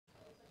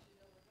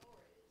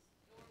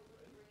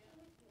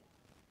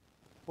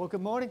Well,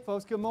 good morning,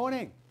 folks. Good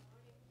morning.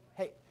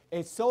 Hey,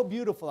 it's so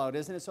beautiful out,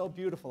 isn't it? So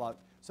beautiful out.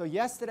 So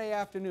yesterday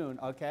afternoon,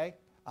 okay,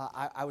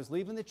 I was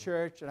leaving the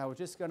church, and I was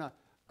just going to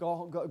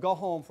go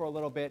home for a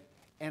little bit,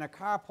 and a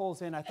car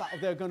pulls in. I thought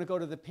they were going to go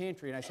to the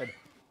pantry, and I said,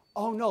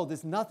 oh, no,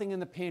 there's nothing in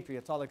the pantry.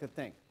 That's all I could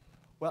think.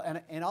 Well, and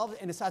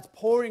it starts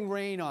pouring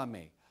rain on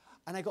me.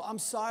 And I go, I'm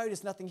sorry,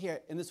 there's nothing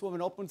here. And this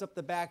woman opens up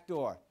the back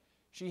door.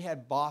 She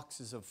had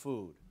boxes of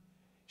food.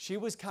 She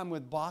was coming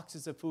with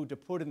boxes of food to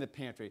put in the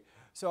pantry.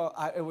 So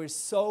it was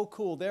so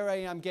cool. There I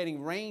am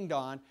getting rained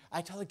on.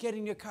 I tell her, get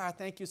in your car.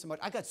 Thank you so much.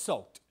 I got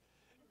soaked.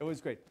 It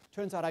was great.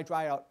 Turns out I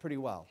dried out pretty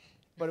well.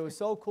 But it was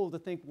so cool to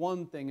think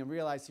one thing and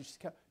realize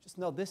just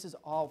know this is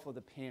all for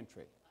the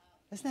pantry.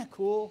 Isn't that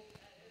cool?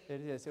 It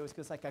is. It was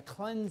just like a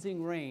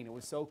cleansing rain. It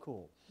was so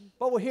cool.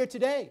 But we're here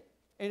today,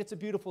 and it's a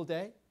beautiful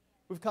day.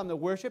 We've come to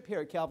worship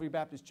here at Calvary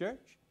Baptist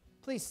Church.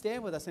 Please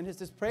stand with us, and here's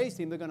this praise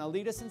team. They're going to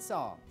lead us in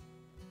song.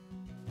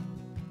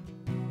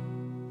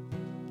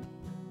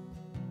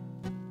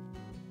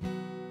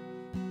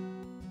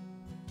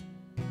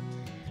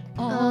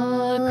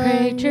 All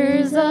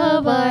creatures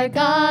of our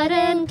God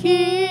and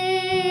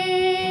King,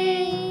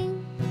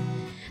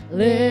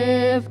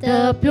 lift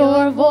up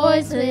your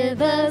voice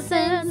with us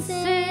and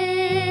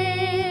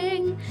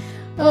sing.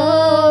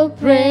 Oh,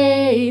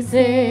 praise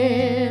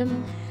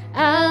Him,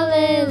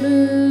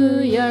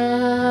 Alleluia.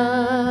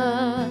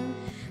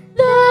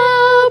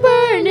 Thou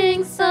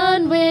burning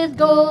sun with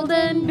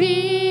golden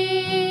beam,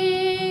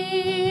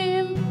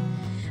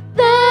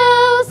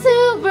 thou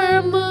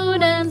silver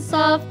moon and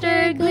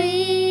softer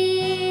gleam.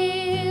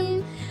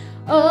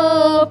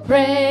 Oh,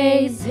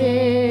 praise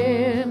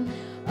Him,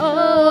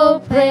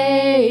 oh,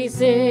 praise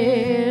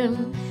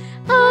Him,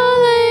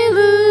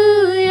 Alleluia,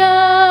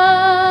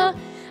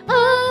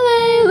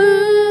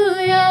 Alleluia,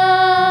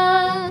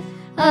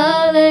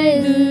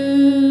 Alleluia.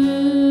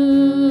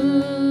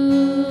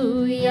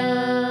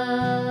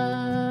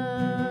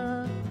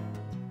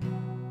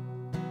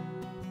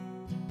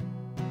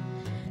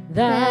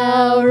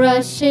 Thou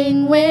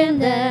rushing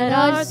wind that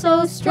art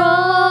so strong,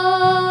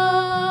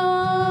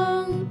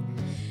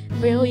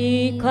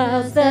 brilliant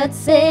clouds that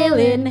sail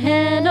in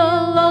hand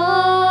along.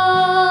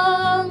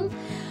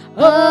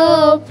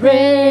 Oh,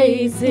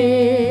 praise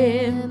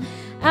Him,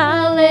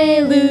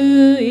 Alleluia.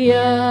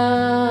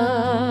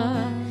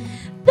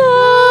 The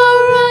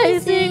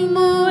rising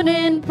moon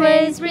in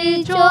praise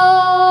rejoice.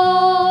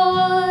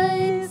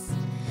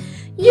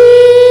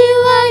 Ye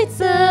lights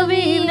of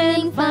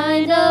evening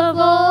find a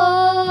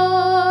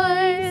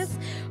voice.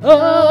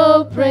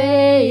 Oh,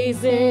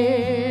 praise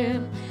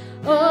Him,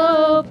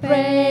 oh,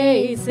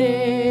 praise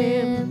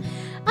Him,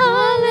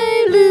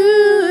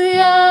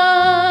 Alleluia,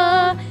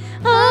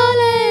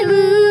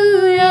 Alleluia,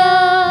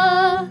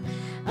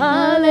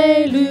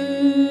 Alleluia.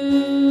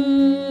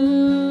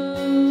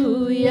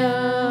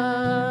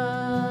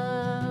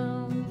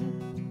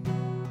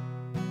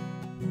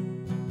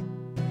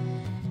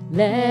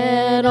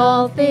 Let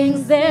all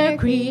things their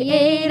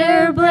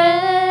Creator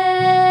bless,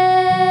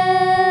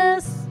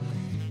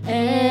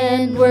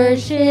 and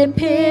worship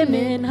Him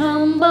in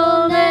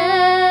humbleness.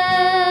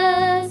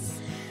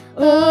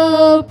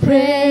 Oh,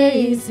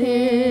 praise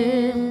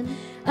Him,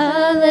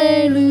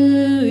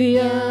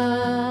 Alleluia.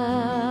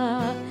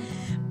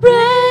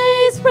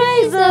 Praise,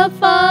 praise the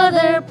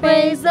Father,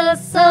 praise the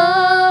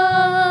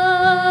Son,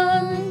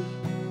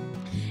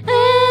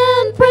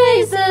 and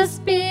praise the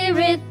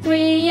Spirit,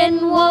 three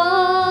in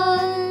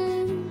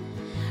one.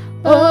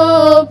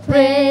 Oh,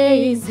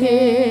 praise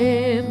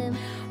Him,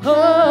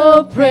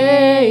 oh,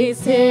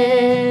 praise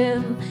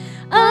Him,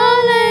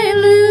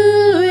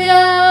 Alleluia,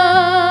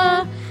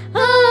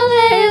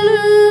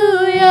 Alleluia,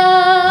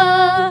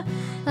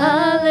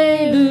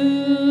 Alleluia.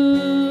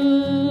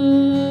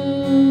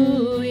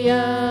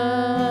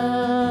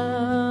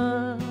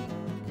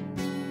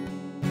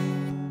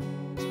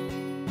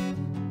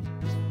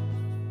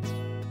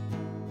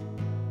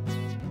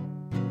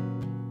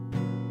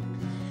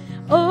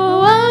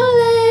 Oh,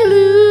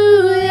 Alleluia,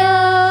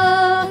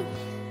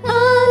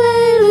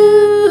 Alleluia,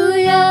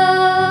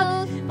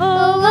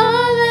 oh,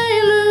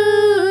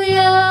 Alleluia,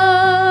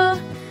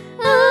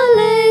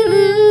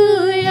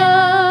 Alleluia,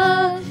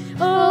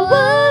 oh,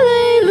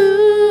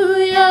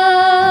 Alleluia,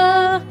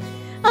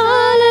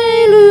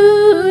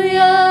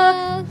 Alleluia,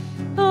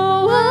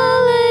 oh,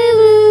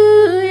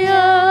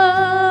 Alleluia,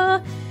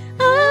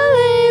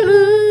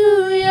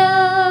 Alleluia,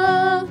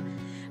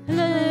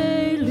 Alleluia.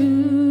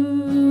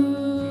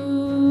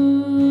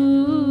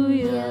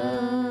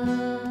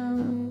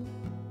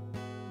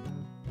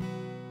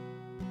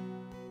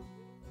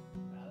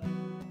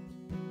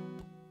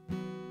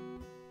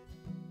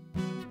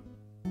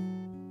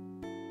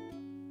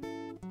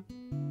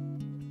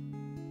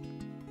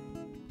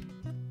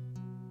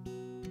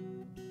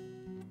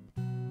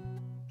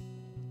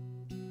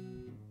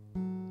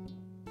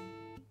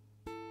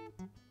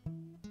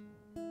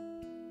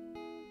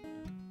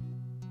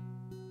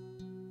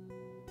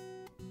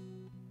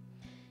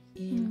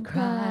 In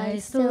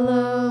Christ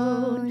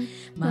alone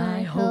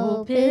my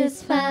hope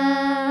is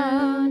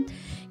found.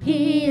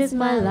 He is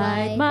my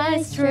light,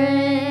 my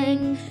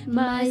strength,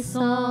 my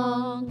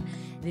song.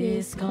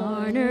 This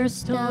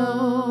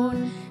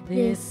cornerstone,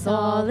 this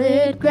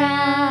solid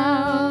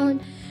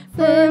ground,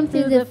 firm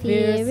through the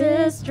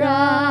fiercest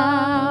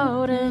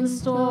drought and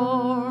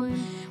storm.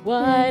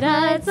 What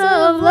heights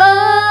of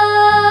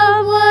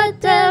love,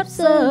 what depths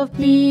of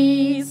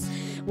peace,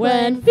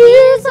 when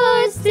fears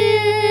are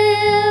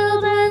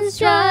stilled and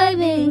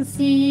striving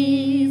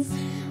cease.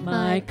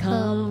 My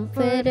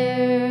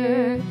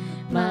comforter,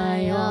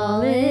 my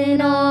all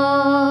in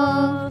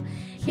all,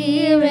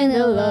 here in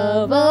the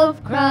love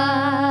of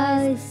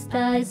Christ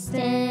I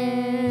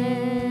stand.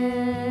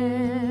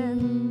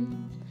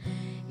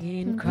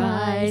 In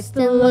Christ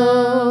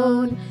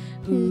alone,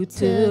 who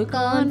took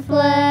on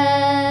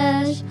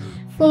flesh,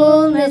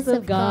 fullness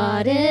of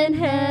God in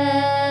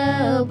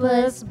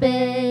helpless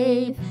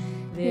babe,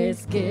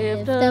 this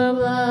gift of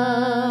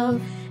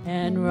love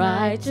and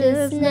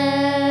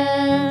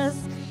righteousness,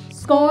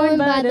 scorned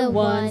by the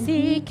ones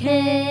he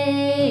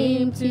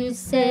came to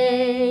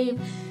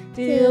save.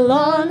 Till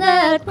on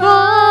that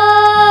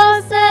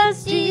cross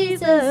as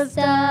Jesus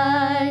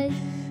died,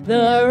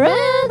 the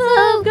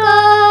wrath of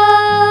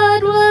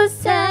God was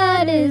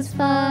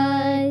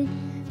satisfied.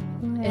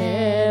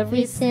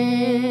 Every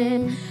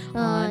sin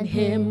on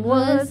him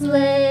was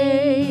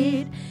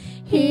laid.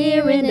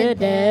 Here in the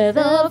death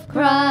of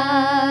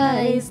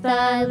Christ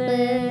I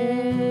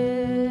live.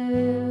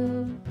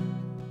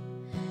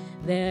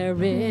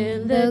 There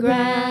in the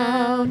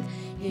ground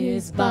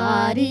his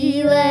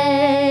body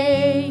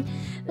lay,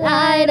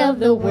 light of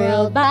the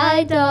world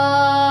by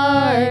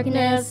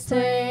darkness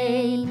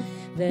slain.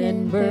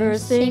 Then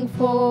bursting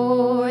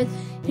forth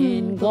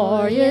in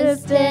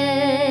glorious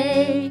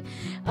day,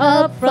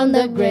 up from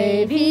the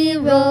grave he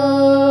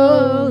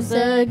rose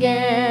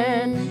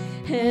again.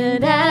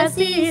 And as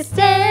he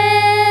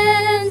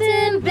stands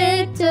in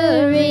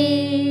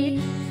victory,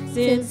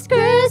 since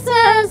curse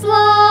has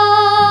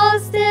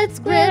lost its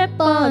grip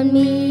on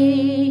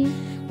me,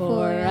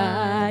 for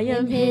I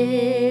am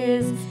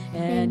his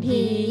and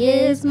he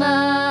is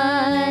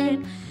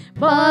mine,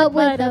 bought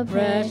with the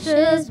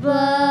precious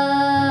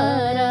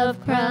blood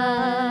of Christ.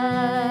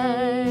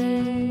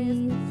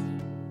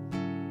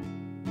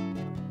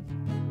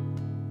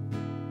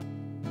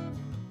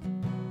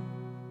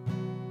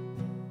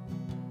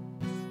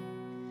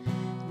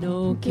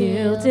 No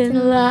guilt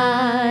in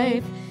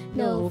life,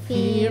 no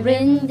fear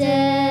in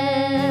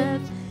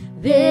death.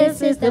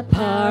 This is the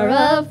power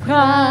of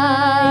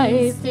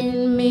Christ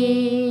in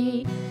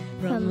me.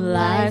 From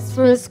life's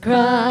first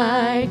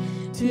cry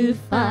to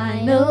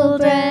final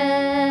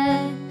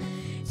breath,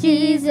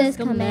 Jesus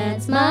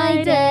commands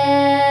my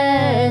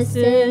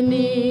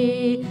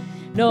destiny.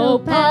 No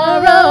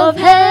power of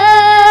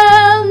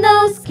hell,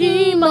 no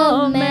scheme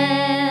of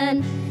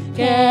man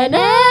can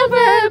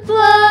ever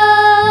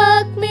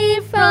pluck me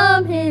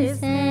from his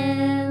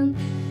hand,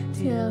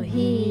 till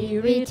he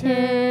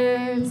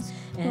returns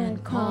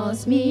and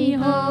calls me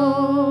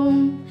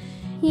home.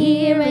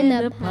 Here in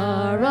the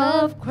power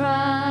of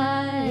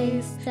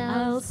Christ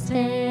I'll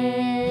stand.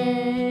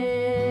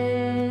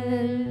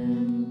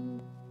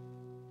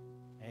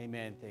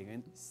 Amen.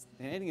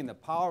 Standing in the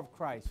power of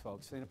Christ,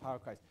 folks. Standing in the power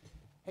of Christ.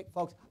 Hey,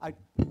 folks, I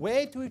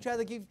wave to each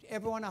other, give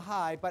everyone a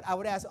hi, but I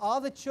would ask all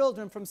the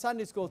children from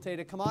Sunday school today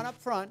to come on up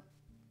front.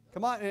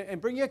 Come on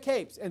and bring your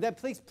capes. And then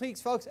please,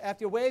 folks,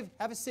 after you wave,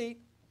 have a seat.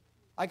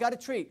 I got a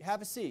treat.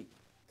 Have a seat.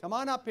 Come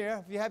on up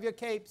here if you have your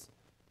capes.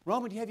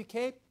 Roman, do you have your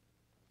cape?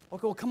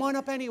 Okay, well, come on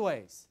up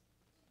anyways.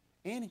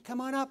 Annie, come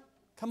on up.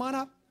 Come on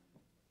up.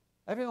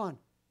 Everyone.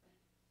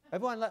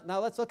 Now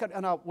let's look at,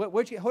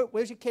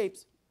 where's your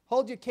capes?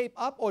 Hold your cape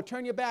up or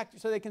turn your back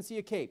so they can see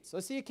your capes.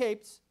 Let's see your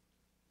capes.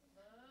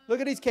 Look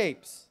at these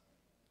capes.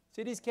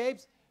 See these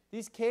capes?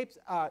 These capes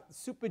are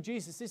super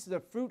Jesus. This is the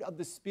fruit of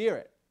the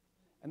Spirit.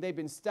 And they've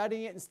been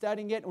studying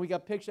it, and we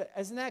got pictures.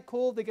 Isn't that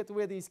cool? They get to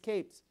wear these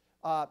capes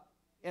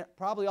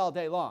probably all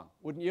day long,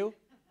 wouldn't you?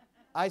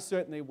 I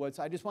certainly would.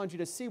 So I just wanted you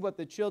to see what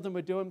the children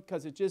were doing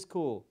because it's just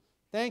cool.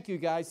 Thank you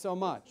guys so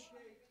much.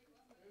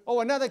 Oh,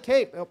 another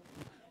cape.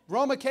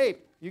 Roma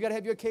cape. You got to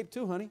have your cape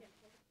too, honey.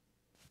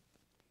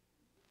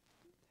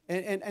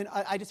 And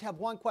I just have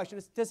one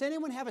question. Does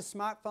anyone have a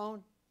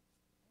smartphone?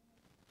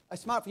 A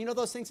smartphone. You know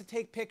those things that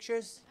take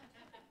pictures?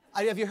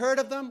 Have you heard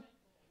of them?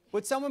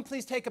 Would someone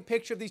please take a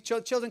picture of these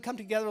children? Come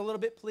together a little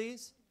bit,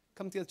 please.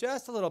 Come together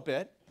just a little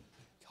bit.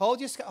 Hold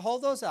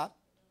those up.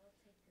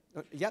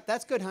 Yep,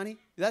 that's good, honey.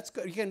 That's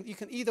good. You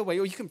can either way,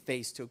 or you can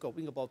face too. We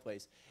can go both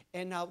ways.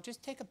 And now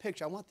just take a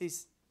picture. I want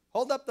these.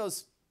 Hold up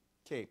those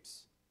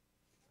capes.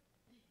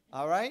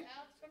 All right?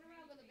 Alex, turn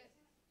around a little bit.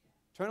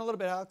 Turn a little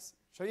bit, Alex.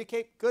 Show your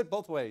cape. Good,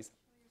 both ways.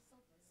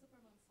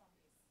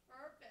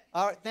 Perfect.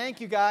 All right,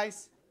 thank you,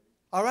 guys.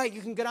 All right,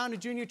 you can get on to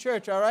junior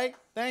church, all right?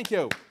 Thank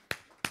you.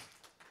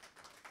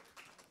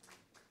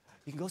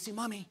 You can go see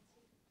Mommy. Okay.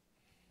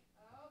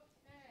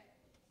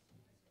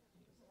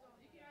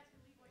 You guys can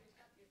leave all your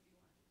stuff here if you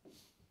want.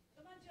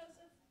 Come on,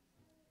 Joseph.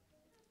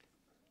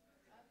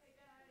 Okay,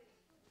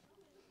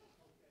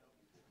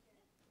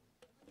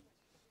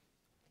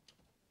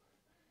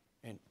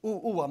 guys.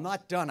 And I'm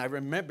not done. I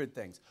remembered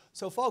things.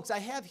 So, folks, I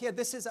have here,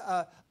 this is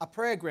a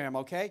prayergram,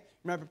 okay?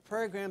 Remember,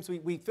 prayergrams,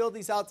 we fill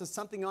these out. There's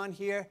something on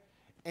here,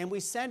 and we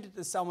send it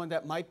to someone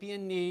that might be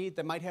in need,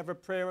 that might have a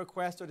prayer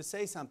request or to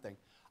say something.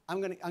 I'm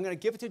gonna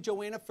give it to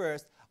Joanna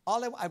first.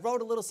 I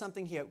wrote a little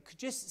something here.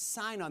 Could you just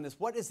sign on this?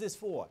 What is this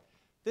for?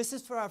 This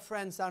is for our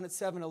friends down at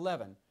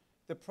 7-Eleven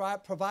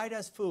that provide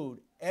us food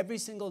every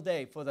single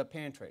day for the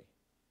pantry.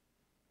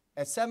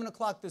 At 7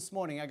 o'clock this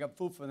morning, I got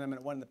food for them and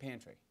it went in the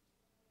pantry.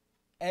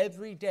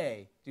 Every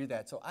day do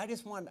that. So I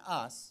just want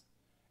us,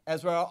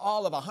 as we're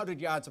all of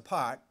 100 yards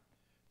apart,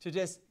 to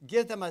just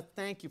give them a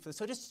thank you for this.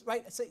 So just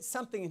say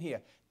something in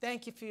here.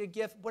 Thank you for your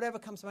gift, whatever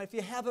comes to mind. If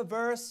you have a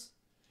verse,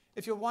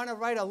 if you want to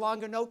write a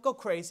longer note, go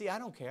crazy. I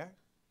don't care.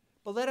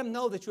 But let them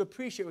know that you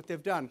appreciate what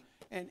they've done.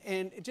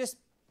 And just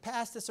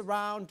pass this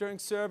around during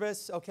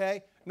service,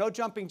 okay? No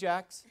jumping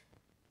jacks.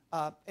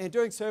 And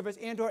during service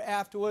and or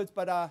afterwards.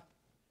 But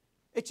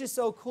it's just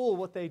so cool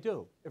what they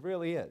do. It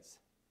really is.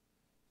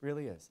 It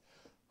really is.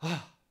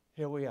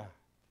 Here we are.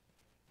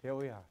 Here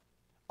we are.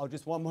 Oh,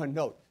 just one more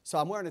note. So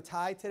I'm wearing a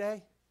tie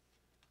today.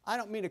 I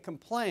don't mean to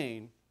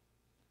complain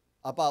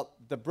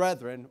about the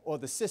brethren or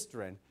the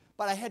sisterin,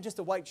 but I had just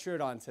a white shirt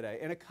on today.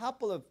 And a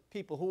couple of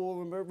people who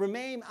will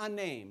remain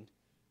unnamed,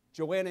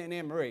 Joanna and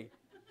Anne Marie,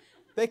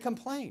 they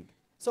complained.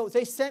 So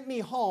they sent me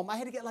home. I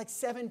had to get like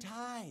 7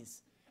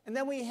 ties. And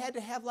then we had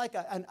to have like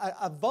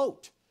a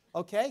vote,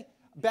 okay?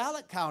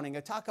 Ballot counting. I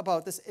talk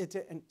about this.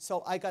 And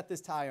so I got this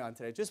tie on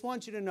today. Just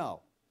want you to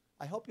know.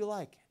 I hope you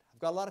like it. I've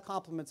got a lot of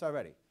compliments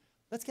already.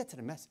 Let's get to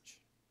the message.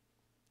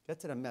 Get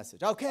to the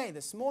message. Okay,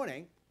 this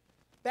morning,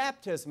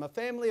 baptism, a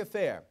family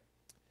affair.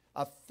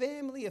 A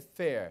family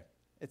affair.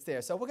 It's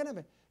there. So we're going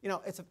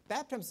to,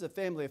 baptism is a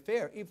family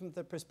affair, even from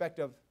the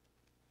perspective,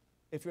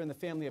 if you're in the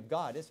family of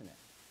God, isn't it?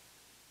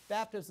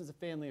 Baptism is a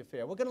family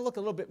affair. We're going to look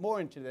a little bit more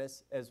into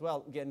this as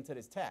well, get into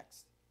this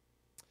text.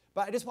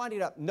 But I just wanted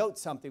you to note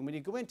something. When you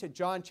go into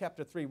John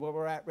chapter 3, where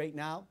we're at right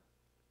now,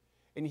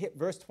 and you hit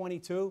verse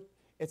 22,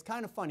 it's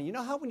kind of funny. You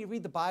know how when you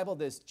read the Bible,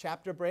 there's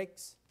chapter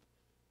breaks?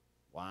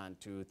 1,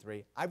 2,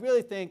 3. I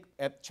really think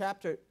at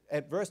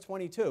verse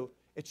 22,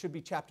 it should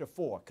be chapter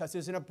 4, because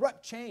there's an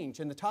abrupt change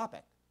in the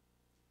topic.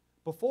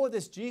 Before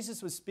this,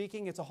 Jesus was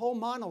speaking. It's a whole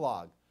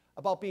monologue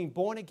about being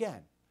born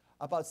again,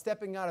 about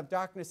stepping out of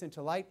darkness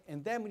into light.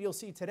 And then what you'll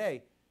see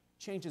today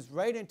changes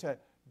right into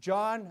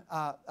John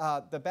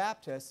the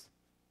Baptist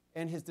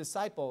and his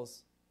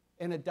disciples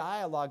in a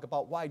dialogue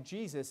about why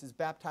Jesus is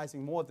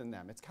baptizing more than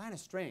them. It's kind of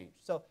strange.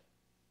 So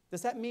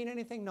does that mean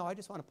anything? No, I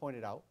just want to point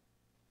it out.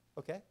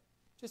 Okay?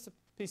 Just a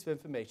piece of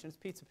information. It's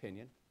Pete's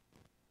opinion.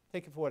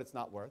 Take it for what it's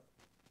not worth.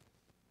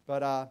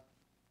 But I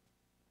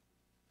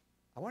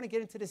want to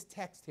get into this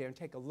text here and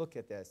take a look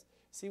at this,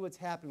 see what's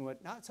happening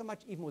with, not so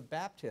much even with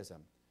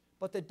baptism,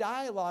 but the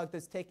dialogue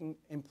that's taking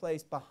in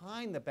place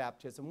behind the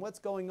baptism, what's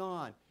going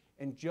on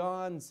in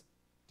John's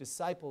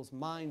disciples'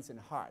 minds and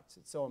hearts.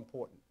 It's so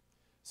important.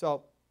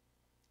 So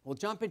we'll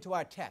jump into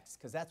our text,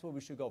 because that's where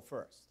we should go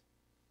first.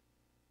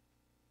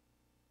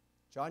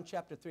 John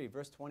chapter 3,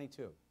 verse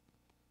 22.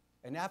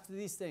 And after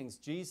these things,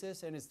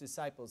 Jesus and his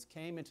disciples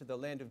came into the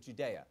land of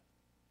Judea,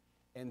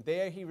 and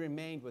there he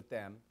remained with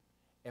them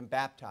and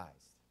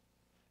baptized.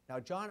 Now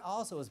John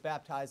also was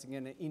baptizing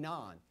in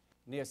Enon,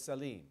 near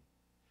Salim,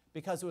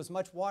 because there was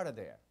much water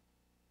there.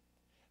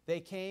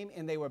 They came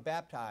and they were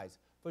baptized,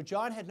 for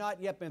John had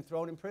not yet been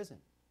thrown in prison.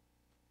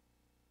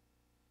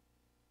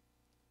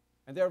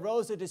 And there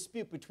arose a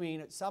dispute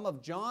between some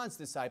of John's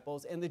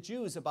disciples and the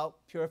Jews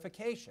about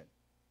purification.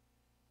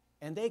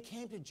 And they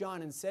came to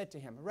John and said to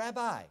him,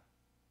 Rabbi,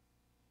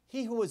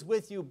 he who was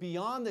with you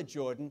beyond the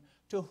Jordan,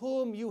 to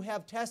whom you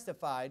have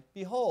testified,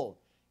 behold,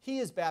 he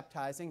is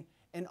baptizing,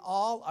 and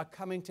all are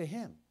coming to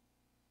him.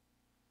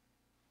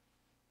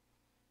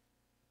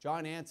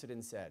 John answered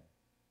and said,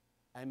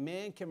 a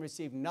man can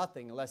receive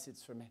nothing unless it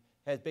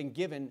has been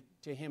given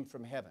to him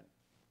from heaven.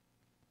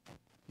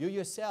 You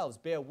yourselves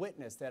bear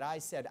witness that I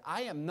said,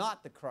 I am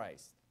not the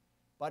Christ,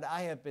 but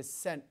I have been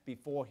sent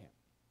before him.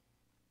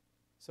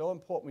 So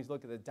important when you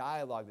look at the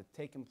dialogue that's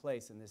taken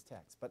place in this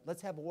text. But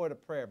let's have a word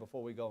of prayer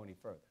before we go any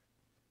further.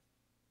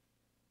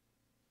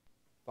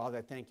 Father,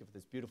 I thank you for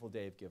this beautiful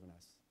day you've given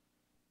us.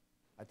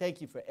 I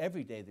thank you for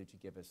every day that you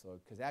give us, Lord,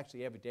 because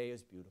actually every day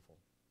is beautiful,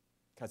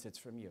 because it's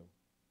from you.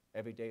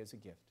 Every day is a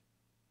gift.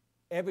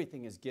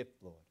 Everything is gift,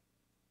 Lord.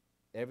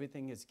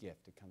 Everything is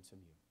gift. It comes from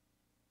you.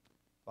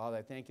 Father,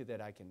 I thank you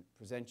that I can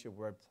present your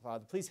word.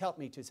 Father, please help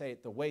me to say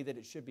it the way that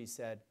it should be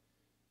said,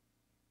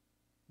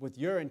 with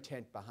your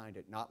intent behind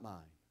it, not mine.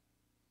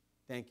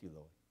 Thank you,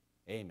 Lord.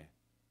 Amen.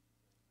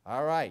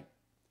 All right.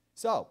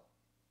 So,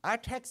 our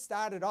text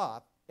started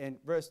off in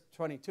verse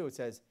 22. It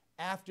says,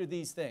 after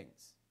these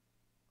things.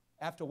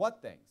 After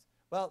what things?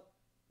 Well,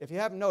 if you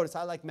haven't noticed,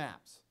 I like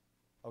maps,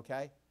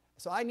 okay?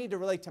 So I need to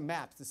relate to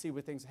maps to see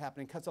where things are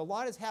happening, because a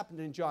lot has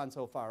happened in John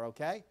so far,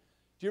 okay?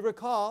 Do you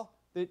recall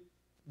that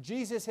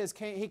Jesus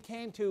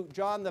came to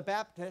John the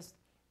Baptist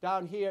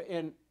down here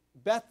in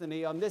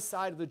Bethany on this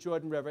side of the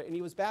Jordan River, and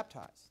he was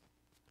baptized.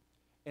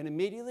 And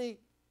immediately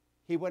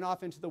he went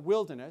off into the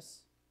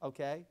wilderness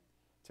okay,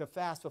 to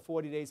fast for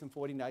 40 days and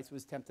 40 nights,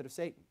 was tempted of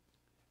Satan.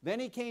 Then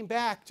he came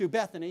back to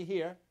Bethany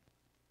here,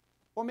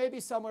 or maybe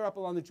somewhere up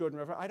along the Jordan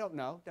River. I don't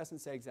know. Doesn't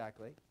say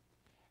exactly.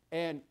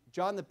 And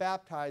John the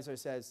Baptizer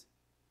says,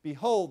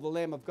 behold, the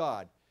Lamb of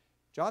God.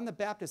 John the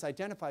Baptist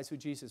identifies who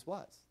Jesus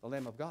was, the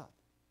Lamb of God.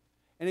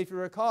 And if you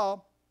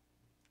recall,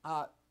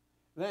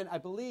 then I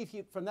believe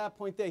from that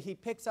point there, he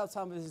picks out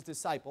some of his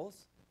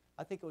disciples.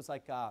 I think it was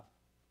like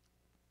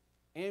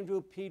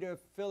Andrew, Peter,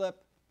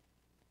 Philip,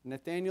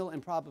 Nathaniel,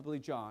 and probably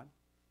John.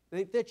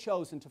 They're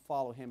chosen to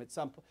follow him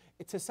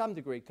to some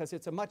degree, because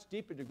it's a much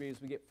deeper degree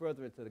as we get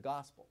further into the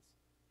Gospels.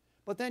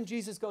 But then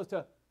Jesus goes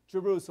to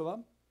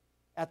Jerusalem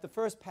at the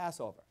first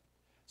Passover.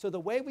 So the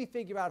way we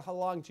figure out how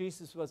long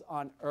Jesus was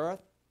on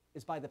earth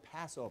is by the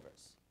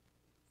Passovers.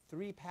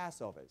 3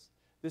 Passovers.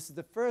 This is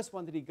the first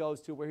one that he goes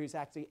to where he's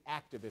actually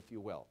active, if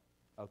you will.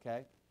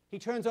 Okay? He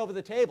turns over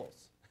the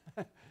tables.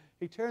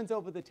 He turns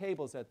over the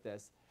tables at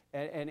this,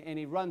 and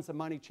he runs the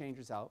money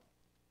changers out.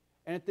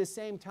 And at the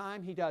same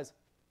time, he does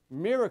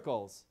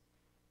miracles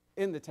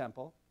in the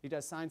temple. He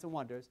does signs and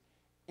wonders.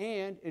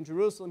 And in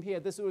Jerusalem here,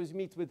 this is where he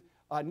meets with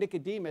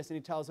Nicodemus, and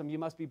he tells him, you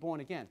must be born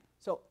again.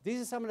 So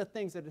these are some of the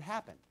things that had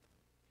happened.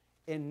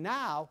 And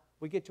now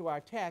we get to our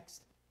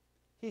text.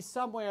 He's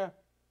somewhere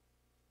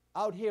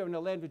out here in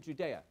the land of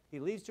Judea. He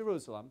leaves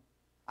Jerusalem.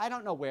 I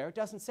don't know where. It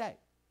doesn't say.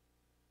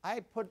 I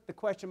put the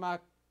question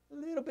mark a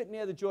little bit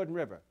near the Jordan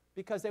River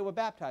because they were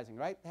baptizing,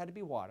 right? There had to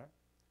be water.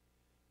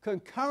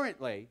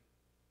 Concurrently,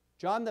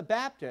 John the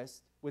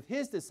Baptist with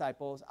his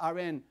disciples are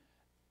in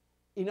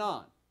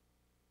Enon,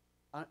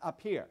 up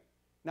here.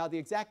 Now, the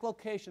exact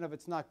location of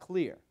it's not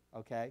clear,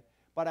 okay?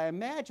 But I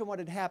imagine what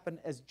had happened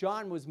as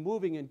John was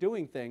moving and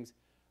doing things,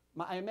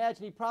 I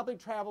imagine he probably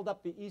traveled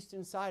up the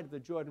eastern side of the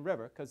Jordan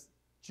River, because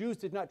Jews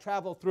did not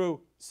travel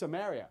through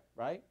Samaria,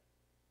 right?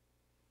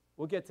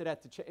 We'll get to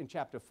that in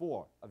chapter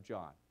 4 of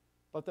John.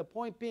 But the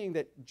point being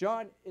that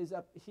John is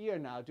up here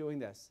now doing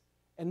this.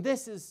 And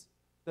this is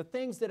the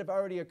things that have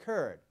already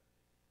occurred.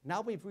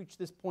 Now we've reached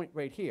this point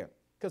right here,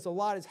 because a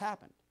lot has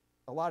happened.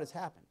 A lot has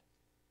happened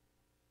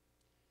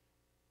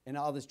in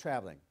all this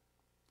traveling.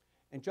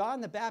 And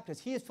John the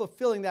Baptist, he is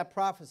fulfilling that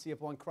prophecy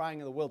of one crying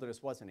in the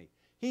wilderness, wasn't he?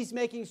 He's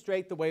making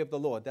straight the way of the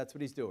Lord. That's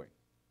what he's doing.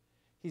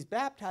 He's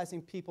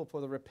baptizing people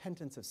for the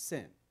repentance of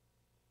sin.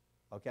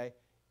 Okay?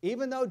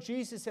 Even though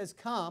Jesus has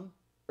come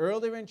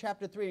earlier in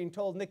chapter 3 and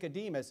told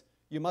Nicodemus,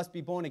 you must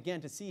be born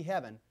again to see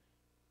heaven,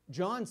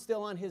 John's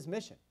still on his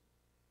mission,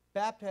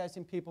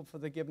 baptizing people for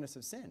the forgiveness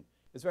of sin.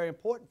 It's very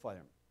important for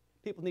them.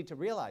 People need to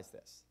realize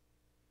this.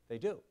 They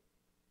do.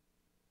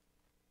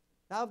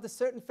 Now, of the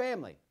certain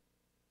family,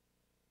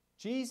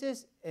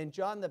 Jesus and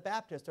John the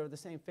Baptist are the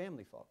same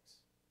family, folks.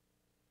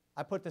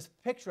 I put this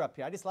picture up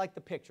here. I just like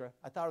the picture.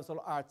 I thought it was a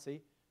little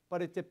artsy,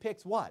 but it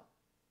depicts what?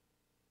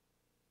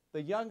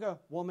 The younger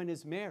woman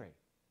is Mary.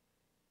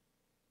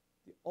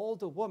 The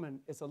older woman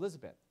is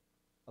Elizabeth.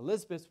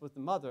 Elizabeth was the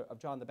mother of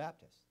John the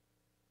Baptist.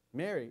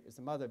 Mary is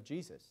the mother of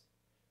Jesus.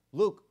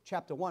 Luke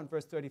chapter 1,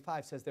 verse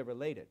 35 says they're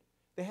related.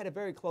 They had a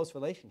very close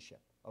relationship,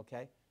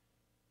 okay?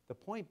 The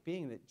point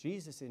being that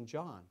Jesus and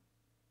John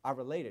are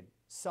related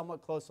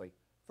somewhat closely.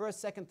 First,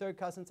 second, third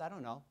cousins, I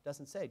don't know.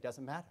 Doesn't say.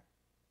 Doesn't matter.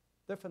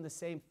 They're from the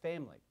same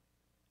family.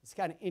 It's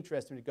kind of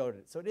interesting to go to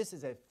it. So this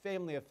is a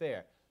family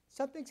affair.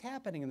 Something's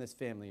happening in this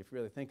family if you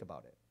really think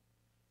about it.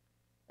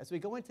 As we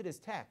go into this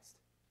text,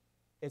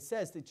 it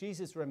says that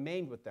Jesus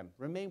remained with them,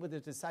 remained with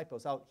his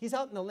disciples. He's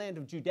out in the land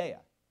of Judea,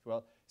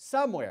 well,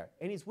 somewhere,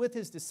 and he's with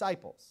his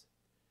disciples.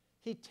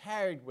 He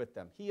tarried with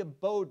them. He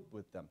abode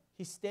with them.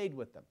 He stayed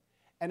with them.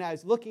 And I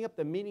was looking up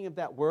the meaning of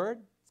that word.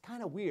 It's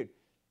kind of weird.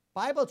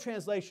 Bible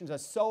translations are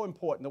so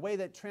important, the way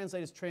that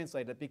translators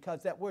translate it,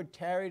 because that word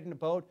tarried and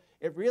abode,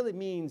 it really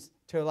means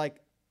to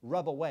like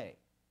rub away.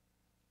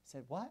 I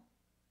said, what?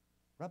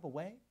 Rub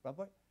away? Rub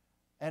away?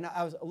 And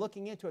I was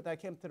looking into it, and I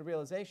came to the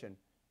realization,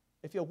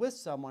 if you're with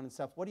someone and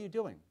stuff, what are you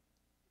doing?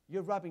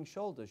 You're rubbing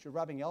shoulders, you're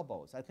rubbing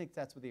elbows. I think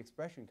that's where the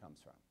expression comes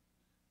from.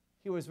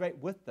 He was right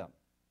with them.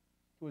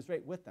 He was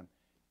right with them.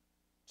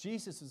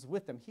 Jesus was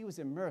with them. He was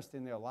immersed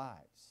in their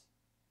lives.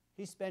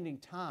 He's spending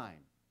time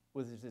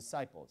with his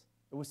disciples.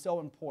 It was so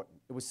important.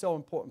 It was so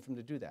important for him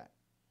to do that.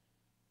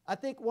 I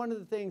think one of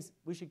the things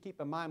we should keep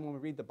in mind when we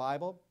read the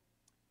Bible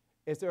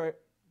is there are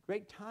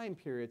great time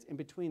periods in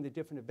between the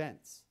different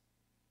events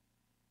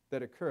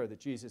that occur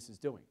that Jesus is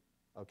doing,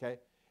 okay?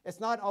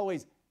 It's not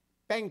always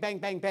bang, bang,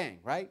 bang, bang,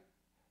 right?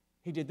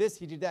 He did this,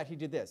 he did that, he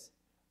did this.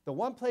 The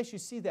one place you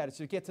see that is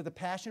you get to the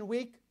Passion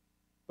Week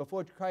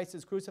before Christ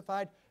is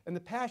crucified. In the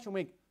Passion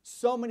Week,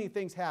 so many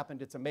things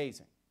happened, it's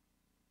amazing.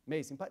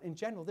 Amazing. But in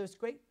general, there's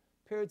great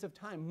periods of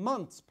time,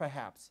 months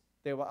perhaps,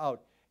 they were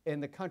out in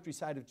the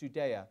countryside of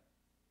Judea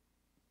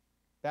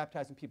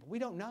baptizing people. We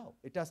don't know.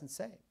 It doesn't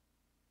say.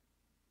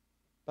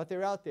 But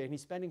they're out there, and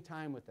he's spending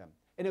time with them.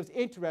 And it was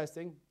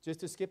interesting, just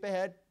to skip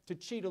ahead, to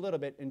cheat a little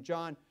bit. In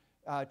John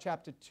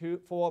chapter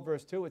 4,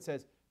 verse 2, it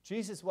says,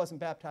 Jesus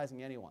wasn't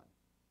baptizing anyone.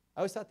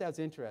 I always thought that was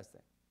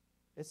interesting.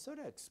 It's sort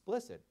of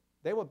explicit.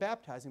 They were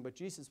baptizing, but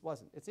Jesus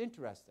wasn't. It's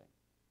interesting.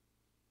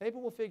 Maybe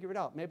we'll figure it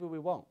out. Maybe we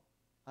won't.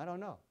 I don't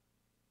know.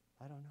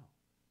 I don't know.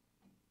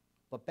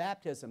 But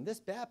baptism, this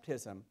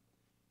baptism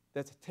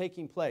that's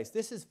taking place,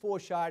 this is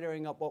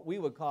foreshadowing of what we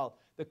would call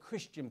the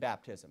Christian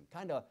baptism.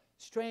 Kind of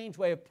strange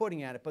way of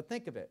putting at it, but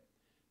think of it.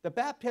 The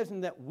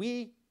baptism that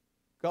we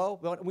know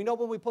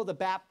when we pull the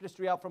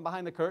baptistry out from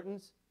behind the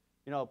curtains,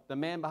 you know, the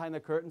man behind the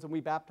curtains, and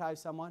we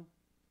baptize someone.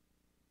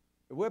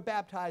 We're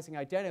baptizing,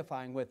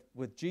 identifying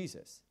with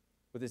Jesus,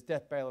 with his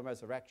death, burial, and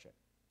resurrection.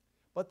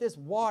 But this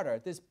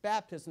water, this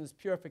baptism, this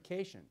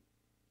purification,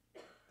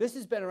 this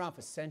has been around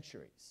for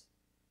centuries.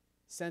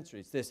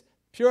 Centuries. This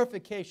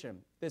purification,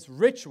 this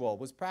ritual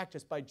was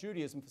practiced by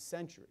Judaism for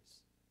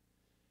centuries.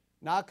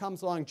 Now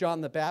comes along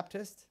John the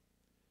Baptist,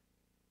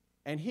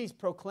 and he's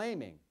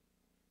proclaiming,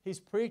 he's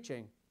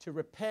preaching to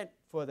repent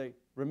for the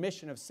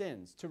remission of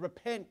sins, to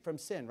repent from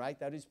sin, right?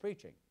 That he's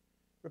preaching.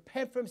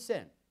 Repent from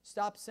sin.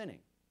 Stop sinning.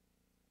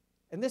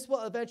 And this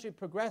will eventually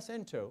progress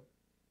into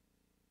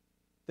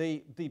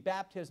the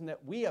baptism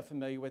that we are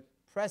familiar with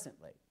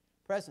presently.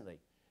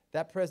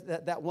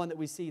 That one that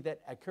we see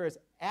that occurs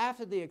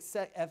after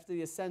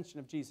the ascension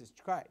of Jesus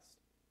Christ.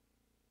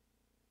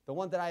 The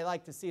one that I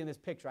like to see in this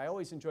picture, I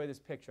always enjoy this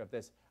picture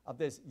of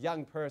this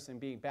young person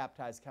being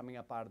baptized coming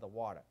up out of the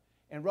water.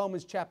 In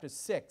Romans chapter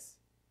 6,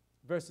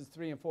 verses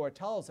 3 and 4, it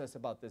tells us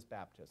about this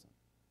baptism.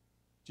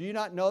 Do you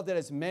not know that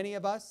as many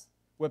of us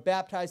were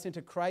baptized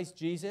into Christ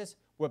Jesus,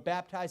 were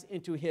baptized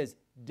into his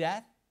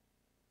death?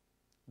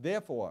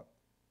 Therefore,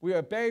 we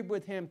are buried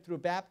with him through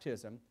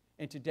baptism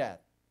into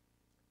death,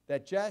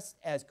 that just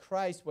as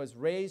Christ was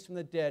raised from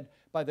the dead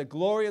by the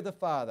glory of the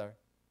Father,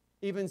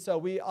 even so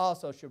we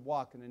also should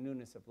walk in the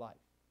newness of life.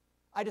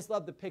 I just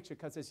love the picture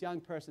because this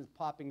young person's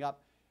popping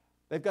up.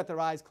 They've got their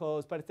eyes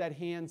closed, but it's that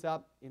hands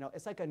up. You know,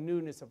 it's like a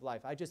newness of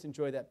life. I just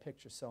enjoy that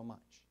picture so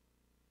much.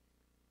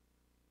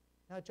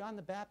 Now, John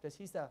the Baptist,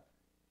 he's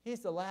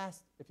the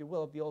last, if you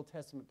will, of the Old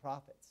Testament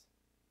prophets.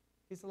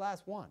 He's the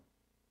last one.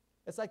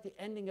 It's like the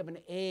ending of an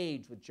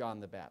age with John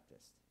the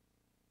Baptist.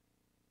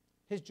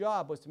 His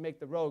job was to make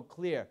the road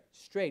clear,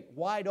 straight,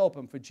 wide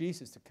open for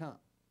Jesus to come,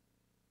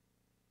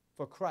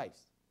 for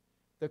Christ.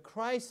 The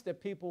Christ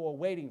that people were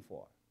waiting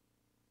for.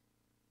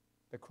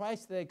 The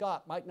Christ that they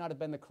got might not have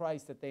been the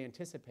Christ that they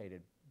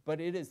anticipated, but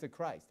it is the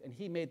Christ, and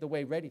he made the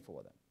way ready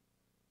for them.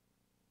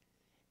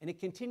 And it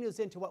continues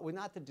into what we're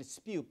not the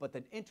dispute, but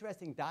the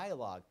interesting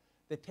dialogue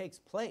that takes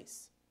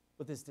place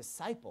with his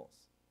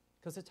disciples,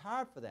 because it's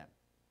hard for them.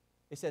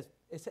 It says,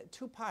 it's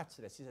two parts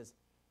to this. He says,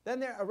 then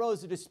there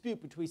arose a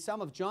dispute between some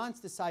of John's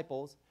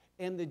disciples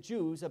and the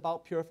Jews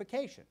about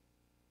purification.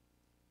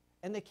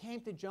 And they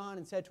came to John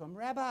and said to him,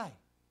 Rabbi,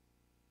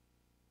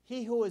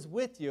 he who is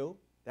with you,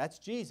 that's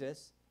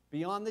Jesus,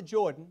 beyond the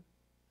Jordan,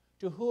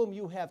 to whom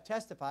you have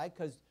testified,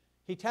 because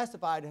he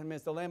testified to him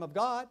as the Lamb of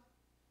God,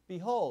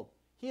 behold,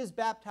 he is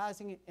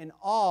baptizing and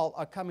all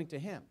are coming to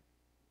him.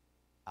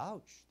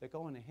 Ouch, they're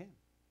going to him.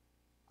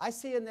 I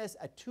see in this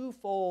a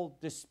twofold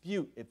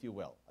dispute, if you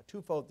will, a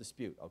twofold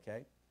dispute,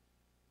 okay?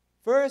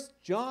 First,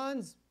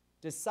 John's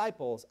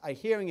disciples are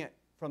hearing it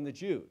from the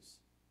Jews,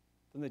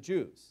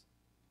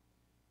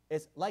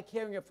 It's like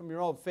hearing it from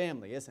your own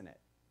family, isn't it?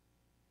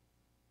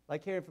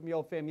 Like hearing from your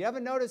old family. You ever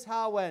notice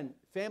how when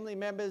family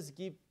members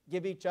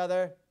give each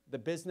other the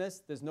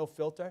business, there's no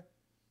filter?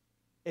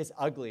 It's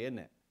ugly, isn't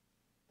it?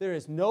 There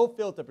is no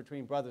filter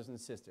between brothers and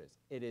sisters.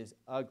 It is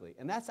ugly.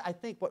 And that's, I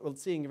think, what we're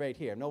seeing right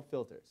here, no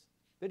filters.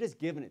 They're just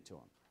giving it to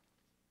them.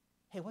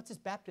 Hey, what's this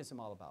baptism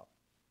all about?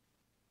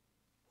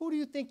 Who do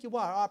you think you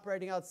are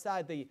operating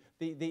outside the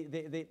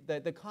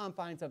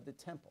confines of the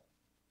temple,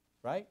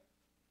 right?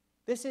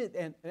 This is,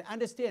 and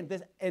understand,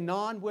 this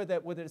Anon, where the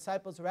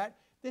disciples are at,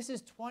 this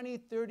is 20,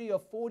 30, or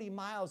 40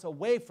 miles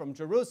away from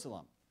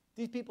Jerusalem.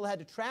 These people had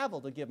to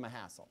travel to give them a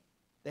hassle.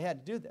 They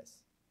had to do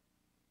this.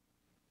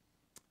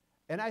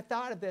 And I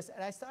thought of this,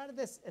 and I said,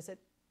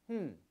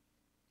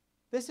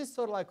 this is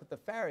sort of like what the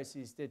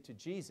Pharisees did to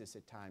Jesus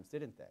at times,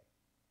 didn't they?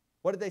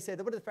 What did they say?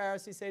 What did the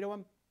Pharisees say to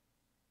him?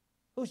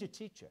 Who's your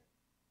teacher?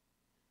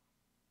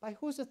 By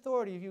whose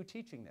authority are you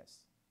teaching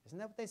this? Isn't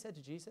that what they said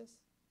to Jesus?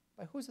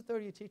 By whose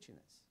authority are you teaching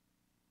this?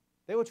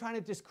 They were trying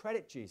to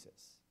discredit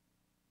Jesus.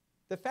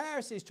 The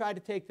Pharisees tried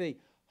to take the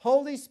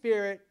Holy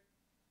Spirit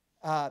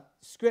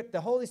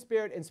the Holy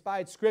Spirit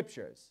inspired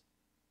scriptures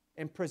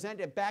and present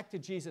it back to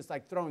Jesus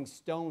like throwing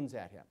stones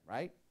at him,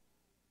 right?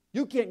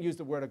 You can't use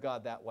the word of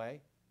God that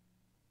way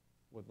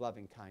with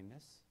loving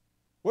kindness.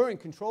 We're in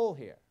control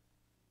here.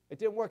 It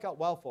didn't work out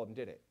well for them,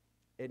 did it?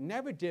 It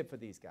never did for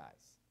these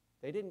guys.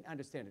 They didn't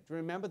understand it. Do you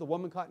remember the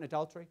woman caught in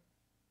adultery?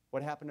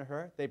 What happened to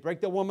her? They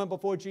break the woman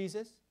before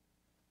Jesus.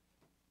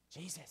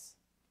 Jesus,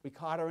 we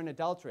caught her in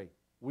adultery.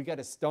 We got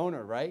to stone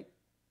her, right?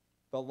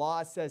 The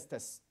law says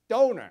to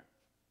stone her.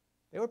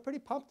 They were pretty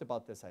pumped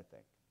about this, I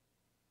think.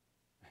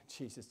 And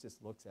Jesus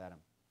just looks at him.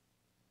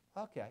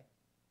 Okay.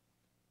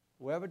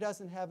 Whoever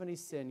doesn't have any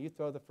sin, you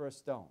throw the first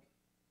stone.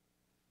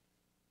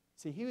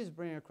 See, he was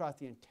bringing across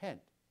the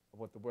intent of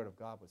what the Word of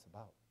God was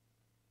about.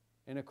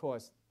 And, of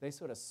course, they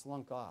sort of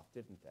slunk off,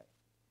 didn't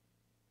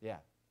they? Yeah.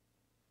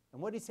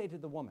 And what did he say to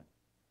the woman?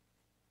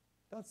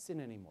 Don't sin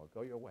anymore.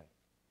 Go your way.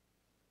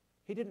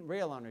 He didn't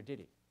rail on her, did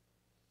he?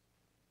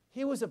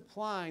 He was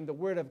applying the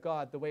Word of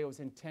God the way it was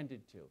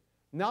intended to,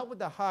 not with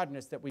the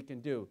hardness that we can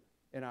do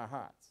in our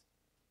hearts.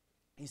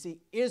 You see,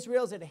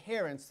 Israel's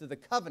adherence to the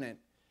covenant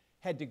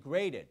had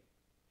degraded.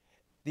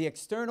 The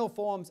external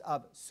forms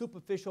of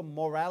superficial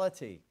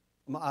morality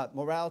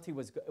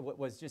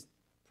was just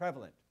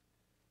prevalent.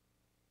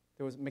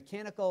 There was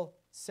mechanical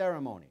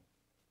ceremony.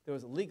 There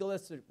was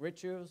legalistic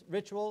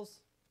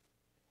rituals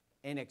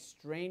and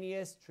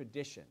extraneous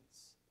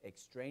traditions.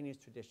 Extraneous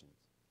traditions.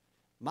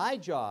 My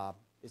job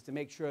is to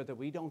make sure that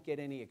we don't get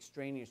any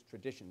extraneous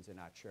traditions in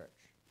our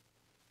church.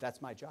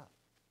 That's my job.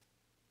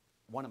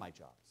 One of my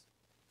jobs.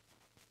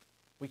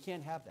 We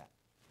can't have that.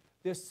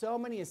 There's so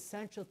many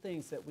essential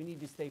things that we need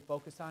to stay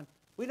focused on.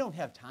 We don't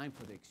have time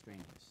for the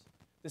extraneous,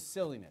 the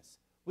silliness.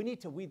 We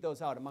need to weed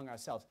those out among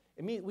ourselves.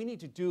 We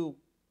need to do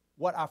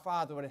what our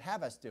Father would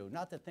have us do,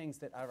 not the things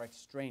that are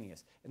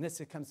extraneous. And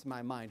this comes to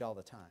my mind all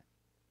the time.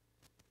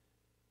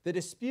 The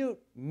dispute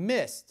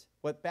missed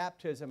what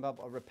baptism of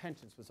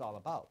repentance was all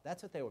about.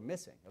 That's what they were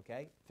missing,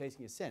 okay?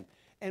 Facing a sin.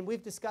 And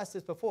we've discussed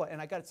this before,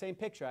 and I got the same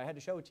picture. I had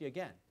to show it to you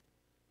again.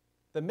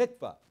 The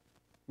mikvah.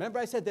 Remember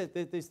I said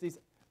that these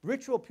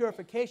ritual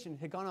purification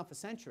had gone on for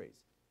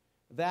centuries.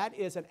 That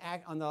is an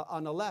act on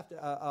the left,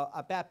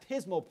 a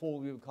baptismal pool,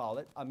 we would call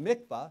it, a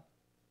mikvah,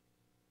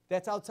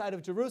 that's outside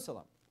of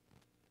Jerusalem.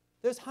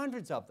 There's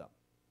hundreds of them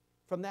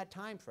from that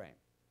time frame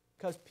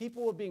because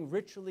people were being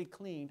ritually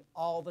cleaned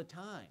all the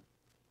time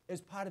as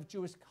part of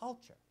Jewish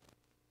culture.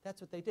 That's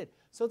what they did.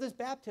 So this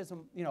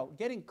baptism,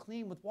 getting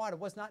clean with water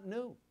was not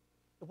new.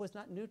 It was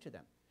not new to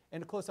them.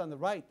 And of course on the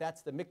right,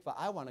 that's the mikvah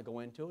I want to go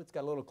into. It's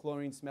got a little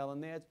chlorine smell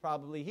in there. It's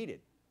probably heated.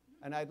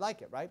 And I'd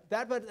like it, right?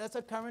 But that's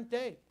a current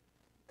day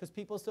because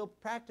people still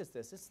practice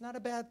this. It's not a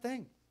bad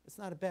thing. It's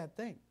not a bad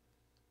thing.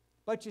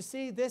 But you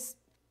see, this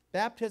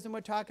baptism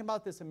we're talking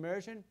about, this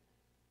immersion,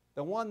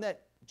 the one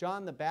that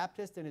John the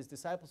Baptist and his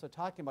disciples are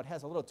talking about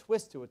has a little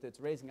twist to it that's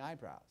raising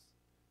eyebrows.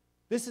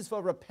 This is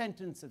for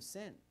repentance of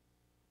sin.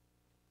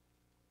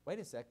 Wait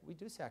a sec, we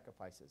do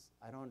sacrifices.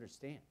 I don't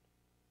understand.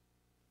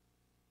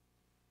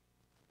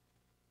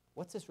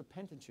 What's this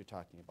repentance you're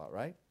talking about,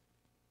 right?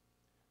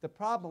 The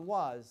problem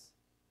was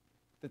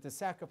that the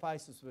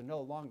sacrifices were no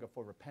longer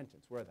for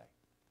repentance, were they?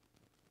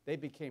 They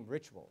became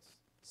rituals,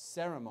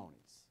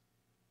 ceremonies.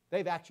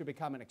 They've actually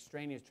become an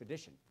extraneous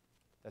tradition.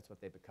 That's what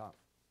they become.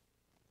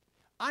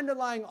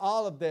 Underlying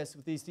all of this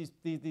with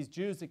these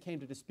Jews that came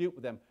to dispute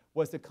with them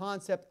was the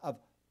concept of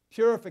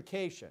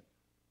purification.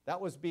 That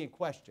was being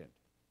questioned.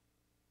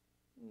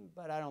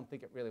 But I don't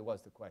think it really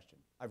was the question.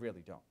 I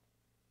really don't.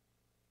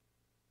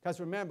 Because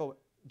remember,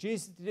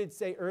 Jesus did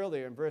say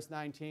earlier in verse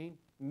 19,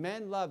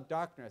 men love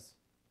darkness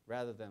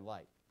rather than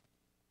light.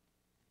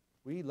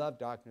 We love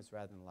darkness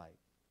rather than light.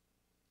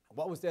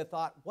 What was their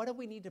thought? What do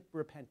we need to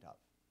repent of,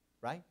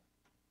 right?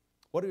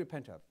 What do we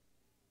repent of?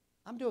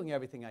 I'm doing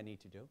everything I need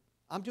to do.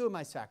 I'm doing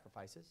my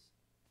sacrifices.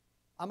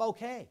 I'm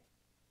okay.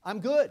 I'm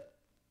good.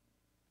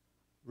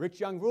 Rich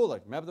young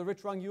ruler. Remember the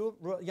rich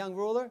young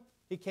ruler?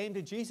 He came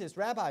to Jesus,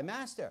 Rabbi,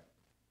 Master,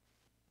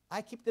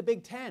 I keep the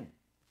big 10.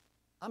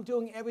 I'm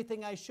doing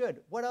everything I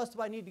should. What else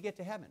do I need to get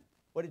to heaven?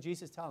 What did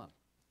Jesus tell him?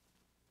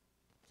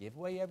 Give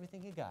away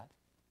everything you got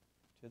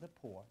to the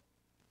poor.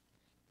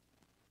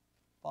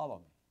 Follow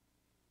me.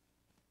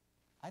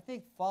 I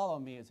think follow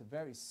me is a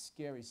very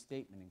scary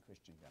statement in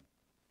Christendom.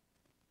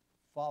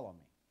 Follow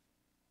me.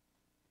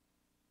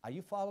 Are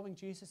you following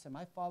Jesus? Am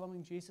I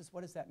following Jesus?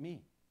 What does that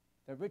mean?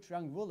 The rich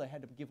young ruler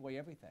had to give away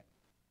everything.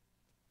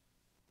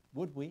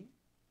 Would we?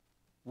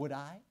 Would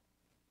I?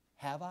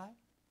 Have I?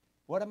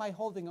 What am I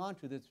holding on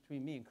to that's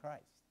between me and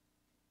Christ?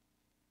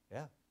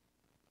 Yeah.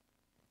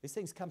 These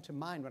things come to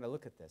mind when I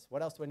look at this.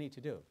 What else do I need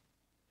to do?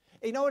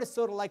 You know what it's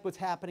sort of like what's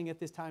happening at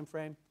this time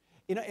frame?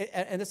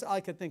 And this is all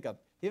I could think of.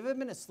 Have you ever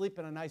been asleep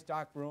in a nice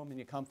dark room and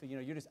you're comfy?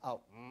 You're just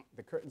out.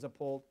 The curtains are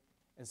pulled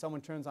and someone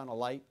turns on a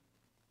light.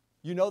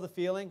 You know the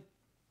feeling?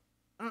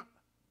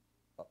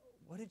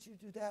 What did you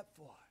do that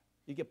for?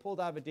 You get pulled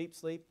out of a deep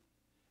sleep.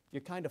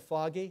 You're kind of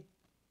foggy.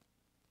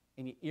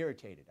 And you're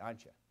irritated,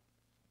 aren't you?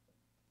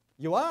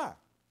 You are.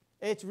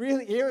 It's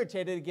really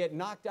irritating to get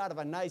knocked out of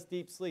a nice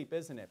deep sleep,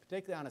 isn't it?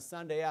 Particularly on a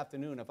Sunday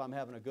afternoon if I'm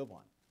having a good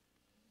one.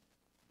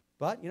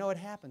 But you know what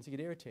happens? You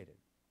get irritated.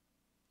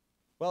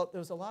 Well, there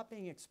was a lot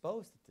being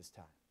exposed at this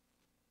time.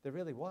 There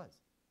really was.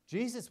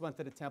 Jesus went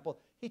to the temple.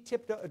 He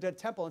tipped the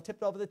temple and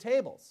tipped over the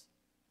tables.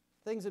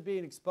 Things are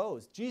being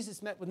exposed.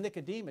 Jesus met with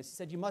Nicodemus. He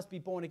said, you must be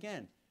born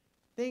again.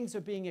 Things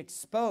are being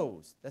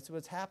exposed. That's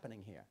what's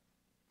happening here.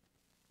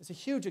 There's a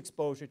huge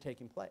exposure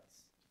taking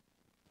place.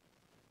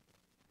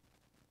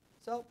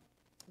 So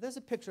there's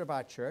a picture of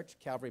our church,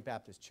 Calvary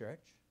Baptist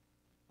Church.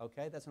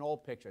 Okay, that's an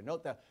old picture.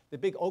 Note the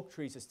big oak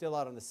trees are still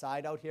out on the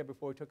side out here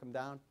before we took them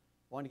down.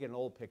 I wanted to get an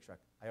old picture.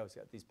 I always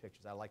got these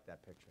pictures. I like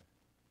that picture.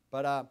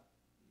 But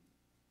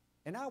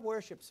in our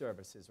worship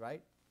services,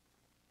 right,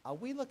 are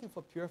we looking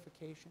for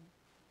purification,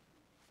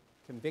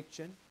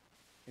 conviction,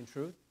 and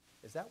truth?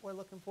 Is that what we're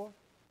looking for?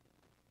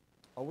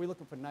 Or are we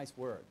looking for nice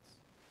words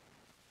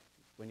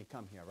when you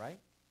come here, right?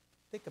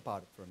 Think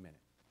about it for a minute.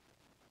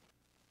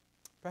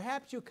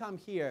 Perhaps you come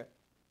here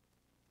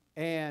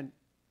and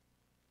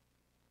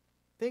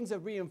things are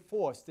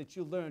reinforced that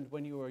you learned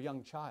when you were a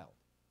young child.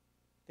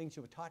 Things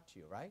you were taught to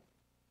you, right?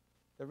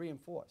 They're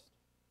reinforced.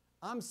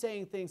 I'm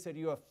saying things that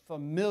you are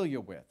familiar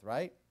with,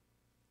 right?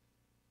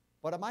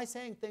 But am I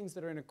saying things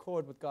that are in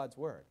accord with God's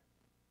word?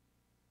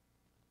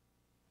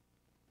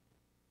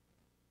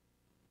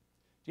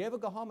 Do you ever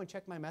go home and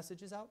check my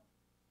messages out?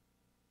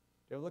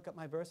 Do you ever look at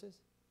my verses?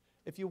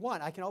 If you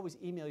want, I can always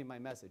email you my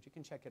message. You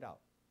can check it out.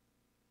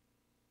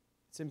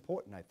 It's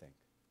important, I think.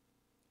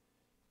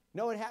 You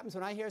know what happens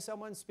when I hear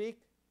someone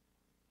speak?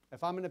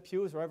 If I'm in the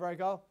pews, wherever I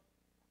go,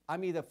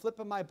 I'm either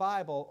flipping my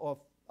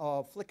Bible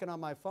or flicking on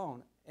my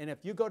phone. And if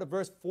you go to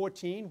verse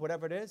 14,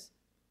 whatever it is,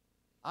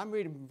 I'm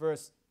reading from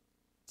verse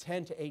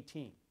 10 to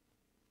 18.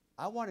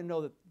 I want to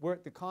know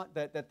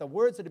that the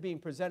words that are being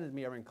presented to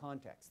me are in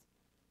context.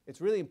 It's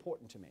really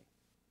important to me,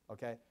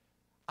 okay?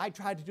 I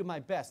try to do my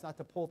best not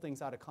to pull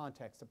things out of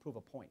context to prove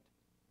a point.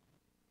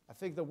 I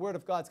think the Word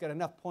of God's got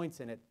enough points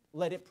in it.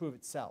 Let it prove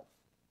itself.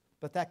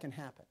 But that can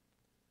happen.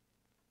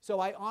 So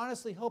I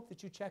honestly hope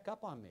that you check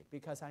up on me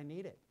because I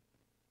need it.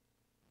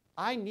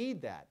 I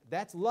need that.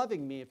 That's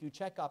loving me if you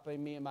check up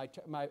on me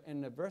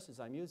in the verses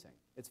I'm using.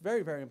 It's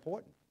very, very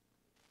important.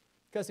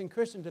 Because in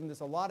Christendom,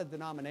 there's a lot of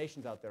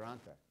denominations out there,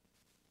 aren't there?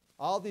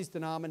 All these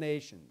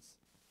denominations.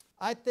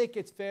 I think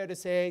it's fair to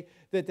say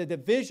that the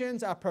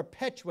divisions are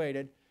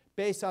perpetuated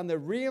based on the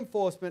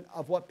reinforcement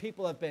of what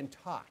people have been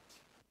taught,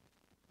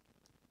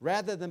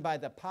 rather than by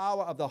the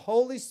power of the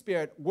Holy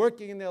Spirit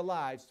working in their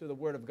lives through the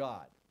Word of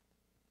God.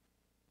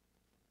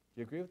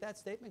 Do you agree with that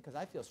statement? Because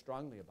I feel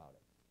strongly about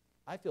it.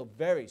 I feel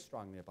very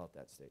strongly about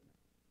that statement.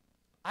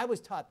 I was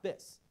taught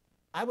this.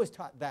 I was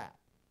taught that.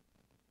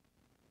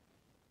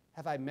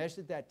 Have I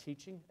measured that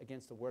teaching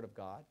against the Word of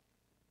God?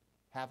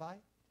 Have I?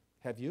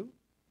 Have you?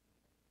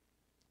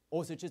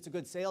 Or is it just a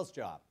good sales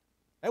job?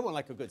 Everyone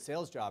likes a good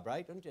sales job,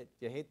 right? Don't you?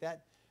 You hate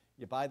that?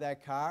 You buy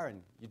that car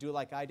and you do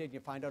like I did and you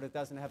find out it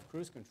doesn't have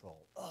cruise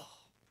control. Oh,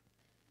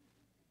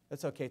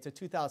 that's okay. It's a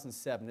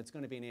 2007. It's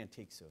going to be an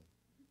antique soon.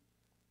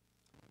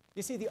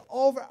 You see, the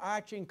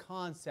overarching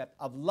concept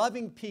of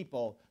loving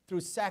people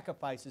through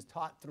sacrifice is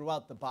taught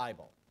throughout the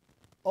Bible,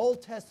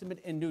 Old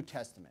Testament and New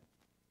Testament.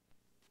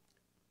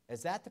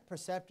 Is that the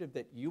perspective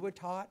that you were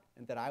taught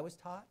and that I was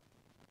taught?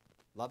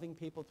 Loving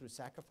people through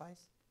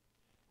sacrifice?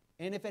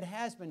 And if it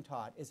has been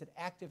taught, is it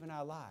active in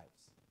our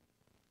lives?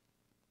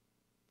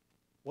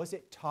 Was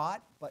it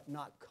taught but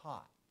not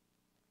caught?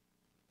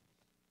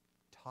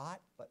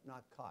 Taught but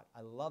not caught.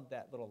 I love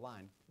that little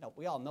line. No,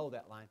 we all know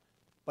that line.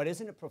 But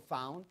isn't it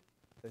profound,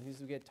 the things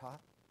we get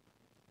taught?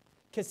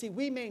 Because, see,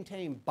 we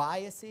maintain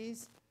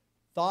biases,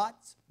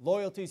 thoughts,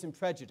 loyalties, and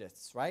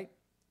prejudices, right?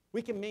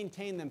 We can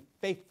maintain them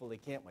faithfully,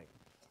 can't we?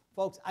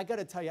 Folks, I got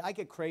to tell you, I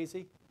get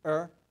crazy,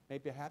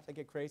 maybe perhaps I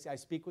get crazy. I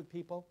speak with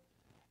people,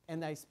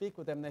 and I speak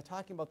with them, and they're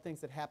talking about things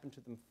that happened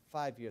to them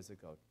 5 years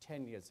ago,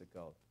 10 years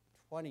ago,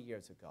 20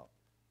 years ago.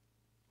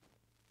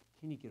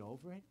 Can you get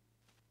over it?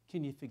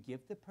 Can you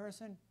forgive the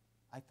person?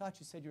 I thought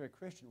you said you're a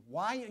Christian.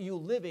 Why are you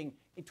living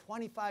in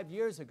 25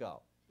 years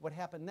ago? What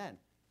happened then?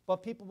 But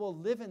people will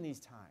live in these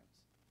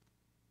times.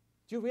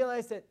 Do you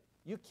realize that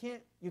you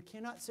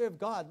cannot serve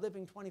God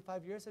living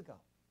 25 years ago?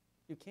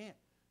 You can't.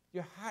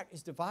 Your heart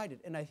is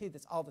divided, and I hear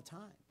this all the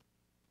time.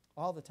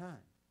 All the time.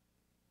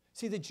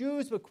 See, the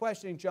Jews were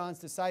questioning John's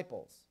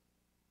disciples.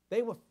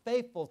 They were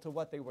faithful to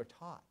what they were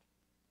taught.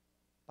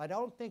 But I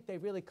don't think they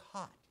really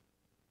caught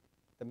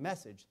the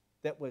message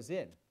that was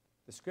in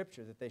the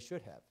Scripture that they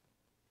should have.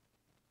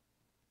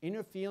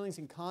 Inner feelings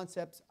and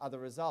concepts are the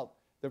result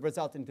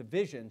in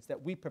divisions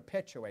that we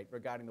perpetuate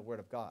regarding the Word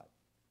of God.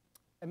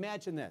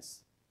 Imagine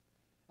this.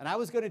 And I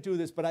was going to do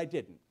this, but I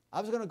didn't.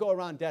 I was going to go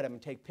around Dedham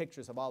and take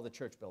pictures of all the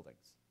church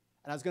buildings.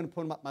 And I was going to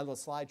put them up my little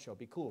slideshow.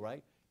 Be cool,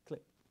 right?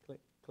 Click, click,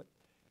 click.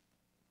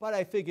 But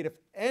I figured if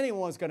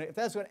anything's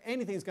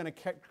going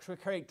to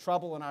create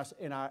trouble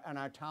in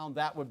our town,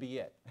 that would be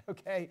it.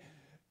 Okay?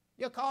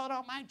 You're calling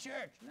out my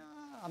church. No,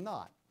 I'm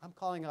not. I'm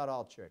calling out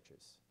all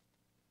churches.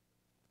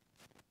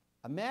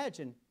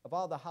 Imagine of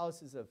all the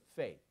houses of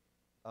faith,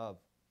 of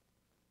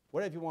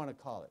whatever you want to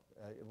call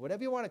it,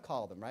 whatever you want to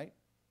call them, right?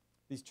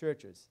 These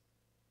churches.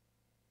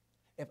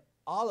 If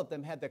all of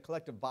them had their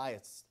collective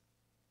bias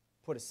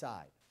put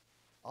aside,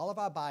 all of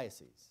our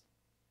biases,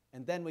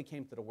 and then we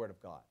came to the Word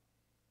of God.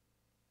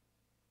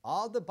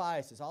 All the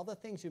biases, all the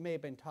things you may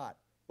have been taught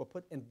were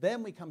put, and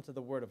then we come to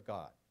the Word of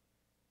God.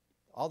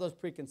 All those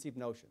preconceived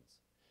notions.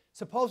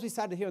 Suppose we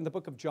started here in the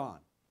book of John.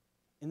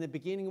 In the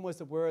beginning was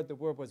the Word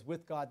was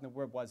with God, and the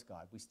Word was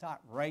God. We start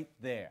right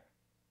there.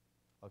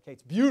 Okay,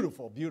 it's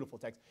beautiful, beautiful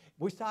text.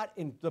 We start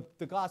in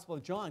the Gospel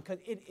of John because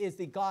it is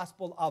the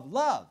gospel of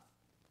love.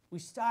 We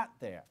start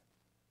there.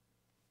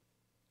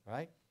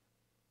 Right?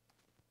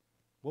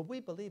 Will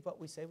we believe what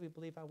we say we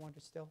believe, I wonder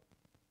still?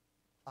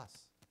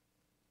 Us.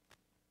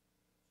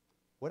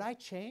 Would I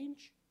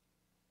change?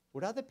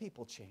 Would other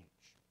people change?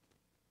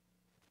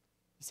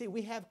 You see,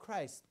 we have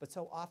Christ, but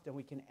so often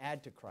we can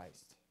add to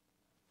Christ.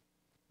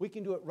 We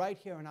can do it right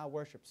here in our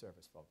worship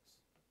service, folks.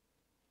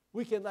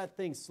 We can let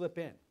things slip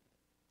in.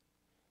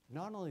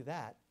 Not only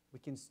that, we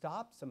can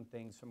stop some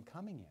things from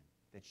coming in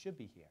that should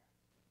be here,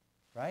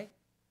 right?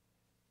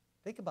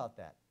 Think about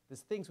that.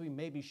 There's things we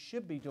maybe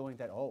should be doing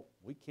that, oh,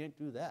 we can't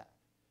do that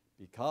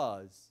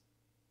because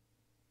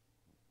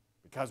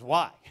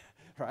why,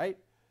 right?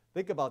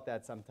 Think about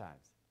that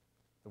sometimes.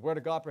 The Word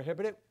of God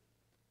prohibited it,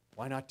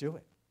 why not do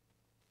it?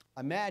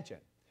 Imagine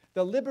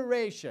the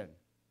liberation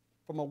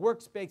from a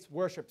works-based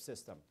worship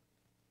system.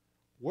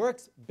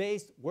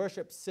 Works-based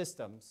worship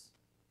systems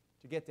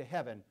to get to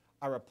heaven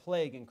are a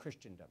plague in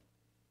Christendom.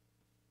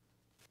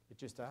 It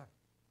just are.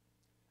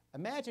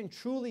 Imagine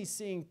truly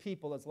seeing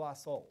people as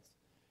lost souls.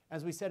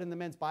 As we said in the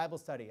men's Bible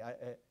study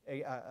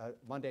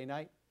Monday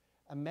night,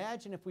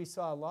 imagine if we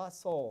saw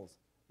lost souls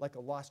like a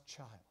lost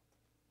child,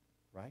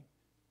 right?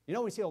 You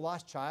know, when you see a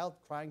lost child,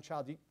 crying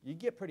child, you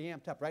get pretty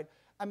amped up, right?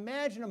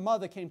 Imagine a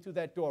mother came through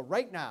that door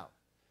right now.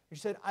 She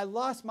said, I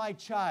lost my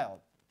child.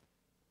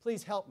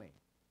 Please help me.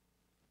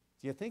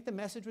 Do you think the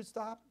message would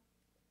stop?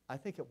 I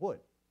think it would.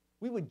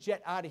 We would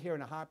jet out of here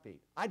in a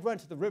heartbeat. I'd run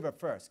to the river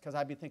first because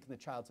I'd be thinking the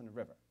child's in the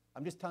river.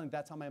 I'm just telling you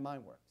that's how my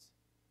mind works.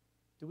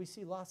 Do we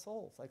see lost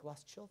souls like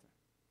lost children?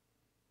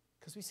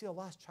 Because we see a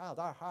lost child,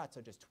 our hearts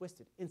are just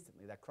twisted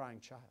instantly, that crying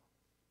child.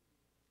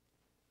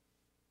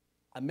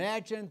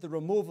 Imagine the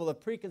removal of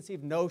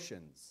preconceived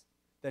notions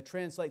that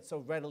translate so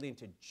readily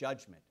into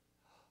judgment.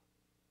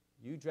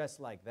 You dress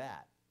like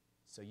that,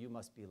 so you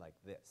must be like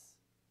this.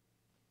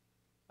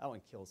 That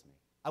one kills me.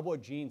 I wore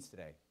jeans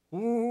today.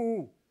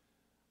 Ooh,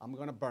 I'm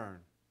going to burn.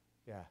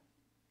 Yeah,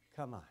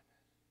 come on.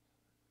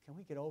 Can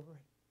we get over it?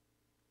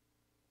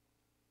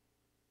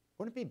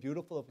 Wouldn't it be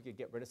beautiful if we could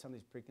get rid of some of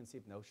these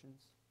preconceived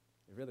notions?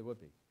 It really would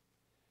be.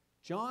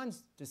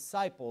 John's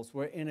disciples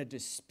were in a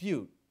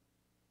dispute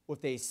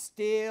with a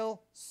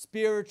stale,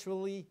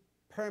 spiritually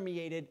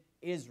permeated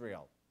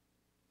Israel.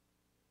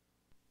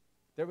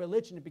 Their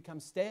religion had become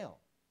stale.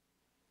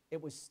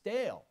 It was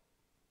stale.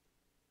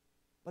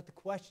 But the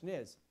question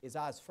is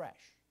ours fresh?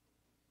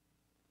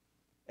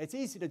 It's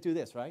easy to do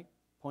this, right?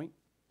 Point.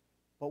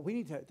 But we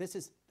need to,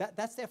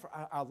 that's there for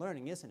our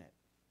learning, isn't it?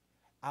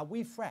 Are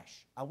we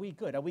fresh? Are we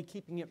good? Are we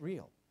keeping it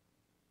real?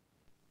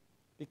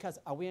 Because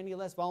are we any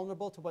less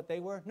vulnerable to what they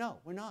were? No,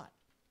 we're not.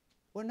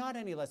 We're not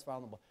any less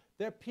vulnerable.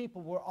 They're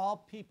people. We're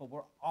all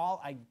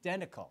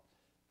identical.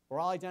 We're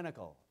all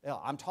identical. You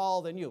know, I'm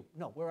taller than you.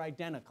 No, we're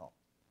identical.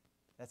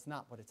 That's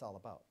not what it's all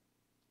about.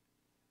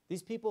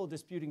 These people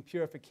disputing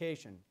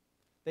purification,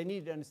 they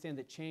needed to understand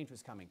that change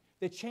was coming.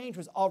 The change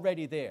was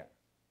already there.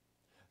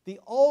 The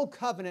old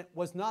covenant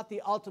was not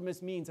the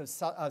ultimate means of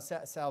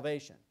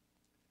salvation.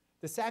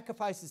 The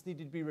sacrifices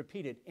needed to be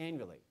repeated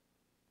annually.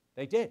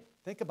 They did.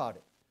 Think about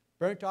it.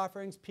 Burnt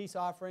offerings, peace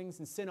offerings,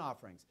 and sin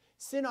offerings.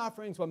 Sin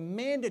offerings were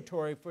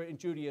mandatory in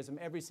Judaism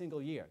every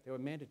single year. They were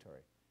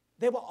mandatory.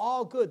 They were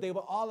all good. They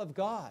were all of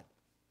God.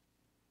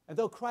 And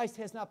though Christ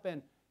has not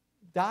been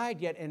died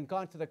yet and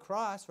gone to the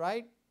cross,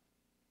 right?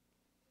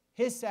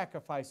 His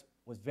sacrifice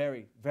was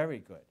very, very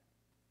good.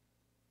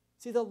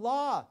 See, the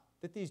law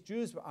that these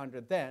Jews were under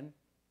then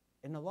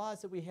and the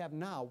laws that we have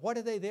now, what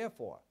are they there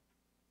for?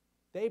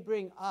 They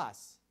bring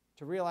us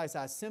to realize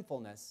our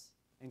sinfulness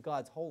and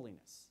God's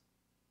holiness.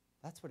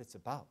 That's what it's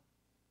about.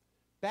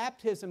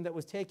 Baptism that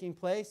was taking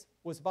place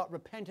was about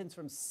repentance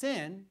from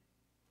sin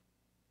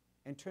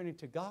and turning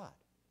to God.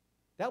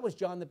 That was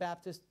John the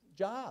Baptist's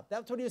job.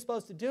 That's what he was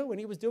supposed to do, and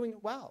he was doing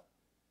it well.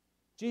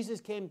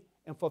 Jesus came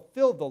and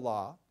fulfilled the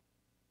law.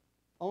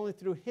 Only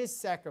through his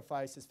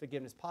sacrifice is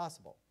forgiveness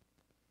possible.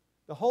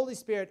 The Holy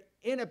Spirit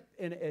in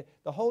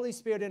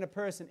a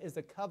person is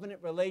the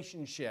covenant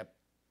relationship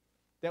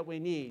that we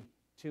need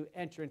to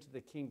enter into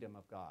the kingdom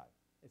of God.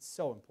 It's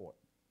so important.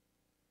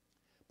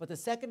 But the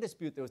second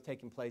dispute that was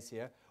taking place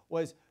here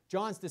was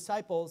John's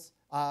disciples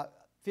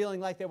feeling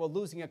like they were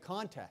losing a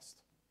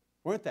contest,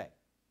 weren't they?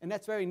 And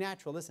that's very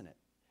natural, isn't it?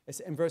 It's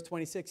in verse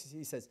 26,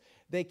 he says,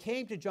 they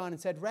came to John and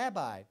said,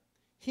 Rabbi,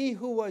 he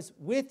who was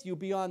with you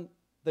beyond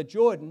the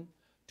Jordan,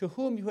 to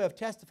whom you have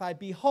testified,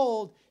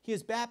 behold, he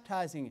is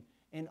baptizing,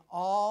 and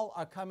all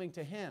are coming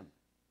to him.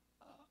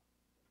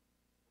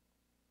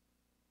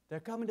 They're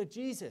coming to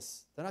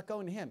Jesus. They're not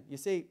going to him. You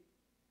see,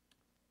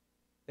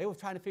 they were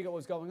trying to figure out what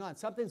was going on.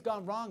 Something's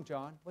gone wrong,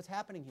 John. What's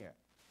happening here?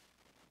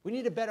 We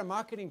need a better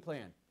marketing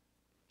plan.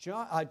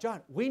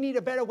 John, we need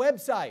a better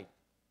website.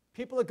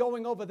 People are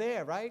going over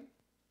there, right?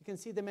 You can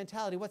see the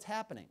mentality. What's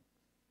happening?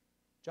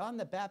 John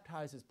the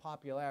Baptizer's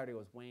popularity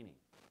was waning.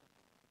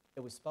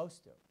 It was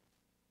supposed to.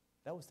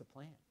 That was the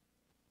plan.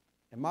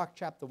 In Mark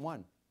chapter 1,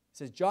 it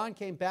says, John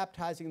came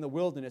baptizing in the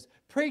wilderness,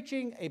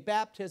 preaching a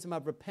baptism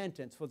of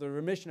repentance for the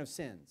remission of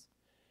sins.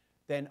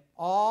 Then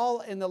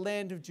all in the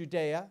land of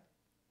Judea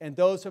and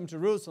those from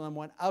Jerusalem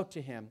went out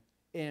to him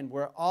and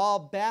were all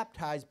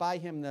baptized by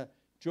him in the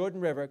Jordan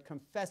River,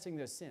 confessing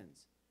their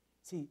sins.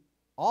 See,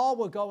 all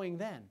were going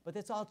then, but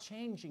it's all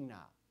changing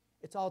now.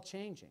 It's all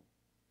changing.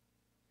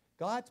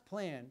 God's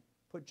plan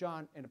put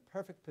John in a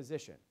perfect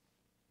position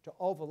to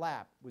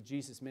overlap with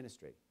Jesus'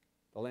 ministry,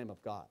 the Lamb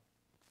of God.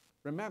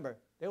 Remember,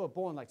 they were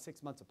born like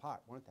 6 months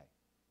apart, weren't they?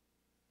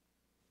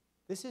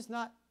 This is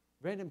not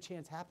random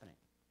chance happening.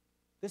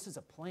 This is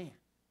a plan.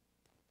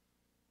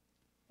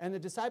 And the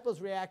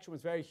disciples' reaction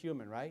was very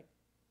human, right?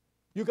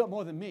 You got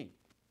more than me.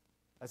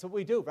 That's what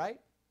we do, right?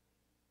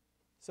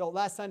 So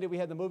last Sunday we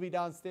had the movie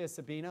downstairs,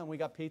 Sabina, and we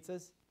got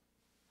pizzas.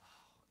 Oh,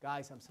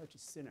 guys, I'm such a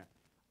sinner.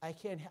 I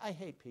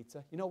hate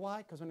pizza. You know why?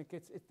 Because when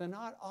they're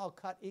not all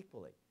cut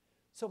equally.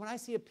 So when I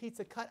see a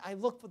pizza cut, I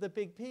look for the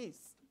big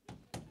piece.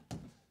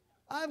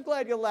 I'm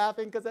glad you're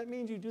laughing because that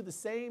means you do the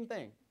same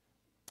thing.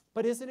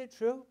 But isn't it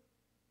true?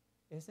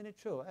 Isn't it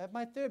true? At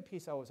my third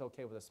piece, I was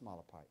okay with a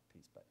smaller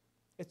piece, but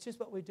it's just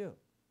what we do.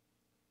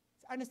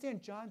 I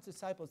understand John's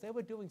disciples, they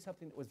were doing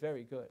something that was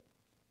very good.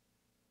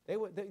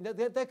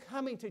 They're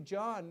coming to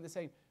John and they're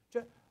saying,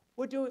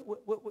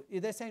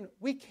 they're saying,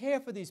 we care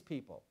for these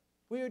people.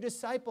 We are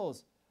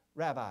disciples,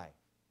 Rabbi.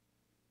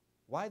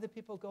 Why are the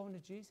people going to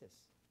Jesus?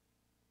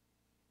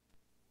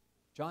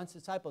 John's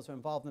disciples are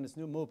involved in this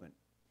new movement.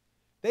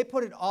 They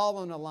put it all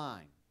on the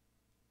line.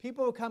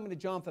 People were coming to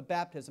John for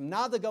baptism.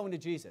 Now they're going to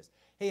Jesus.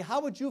 Hey,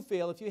 how would you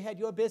feel if you had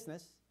your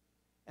business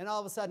and all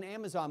of a sudden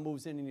Amazon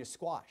moves in and you're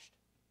squashed?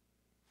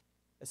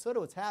 That's sort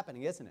of what's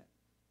happening, isn't it?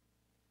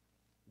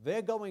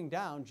 They're going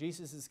down,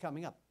 Jesus is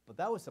coming up. But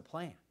that was the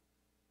plan.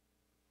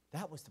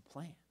 That was the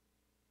plan.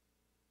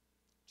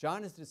 John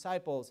and his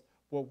disciples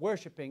were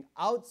worshiping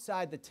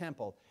outside the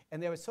temple,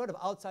 and they were sort of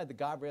outside the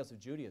guardrails of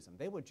Judaism.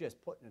 They were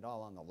just putting it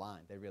all on the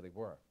line. They really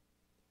were.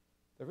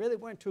 There really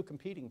weren't two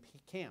competing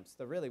camps.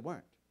 There really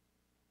weren't.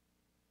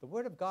 The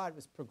Word of God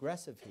was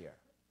progressive here.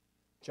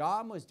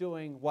 John was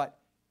doing what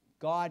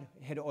God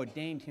had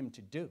ordained him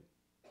to do.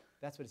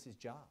 That's what it's his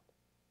job.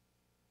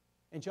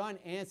 And John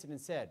answered and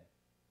said,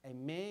 a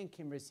man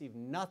can receive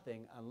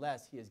nothing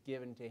unless he is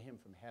given to him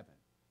from heaven.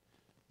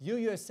 You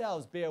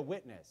yourselves bear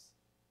witness.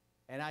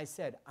 And I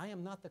said, I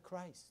am not the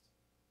Christ,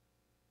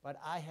 but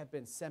I have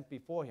been sent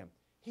before him.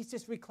 He's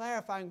just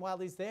reclarifying while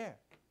he's there.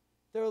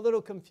 They're a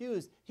little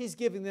confused. He's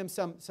giving them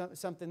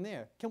something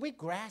there. Can we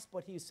grasp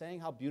what he's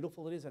saying, how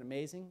beautiful it is and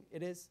amazing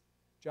it is,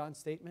 John's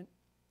statement?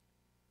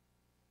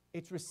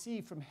 It's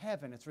received from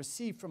heaven. It's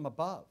received from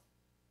above.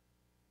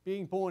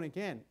 Being born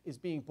again is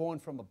being born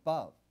from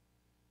above.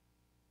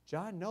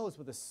 John knows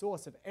where the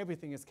source of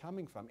everything is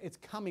coming from. It's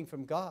coming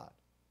from God.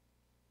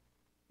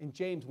 In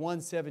James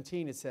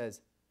 1:17 it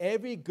says,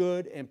 every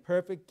good and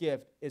perfect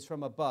gift is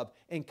from above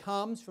and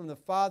comes from the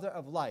Father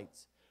of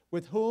lights,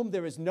 with whom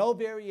there is no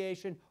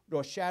variation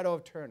nor shadow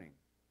of turning.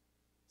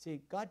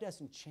 See, God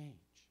doesn't change.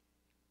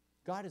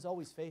 God is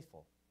always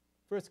faithful.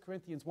 1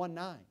 Corinthians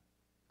 1:9,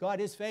 God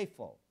is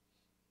faithful,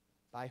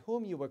 by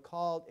whom you were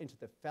called into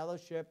the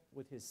fellowship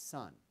with his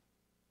Son,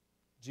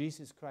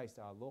 Jesus Christ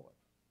our Lord.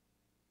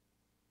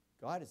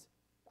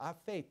 Our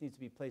faith needs to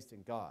be placed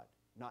in God,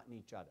 not in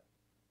each other.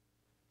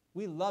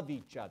 We love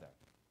each other.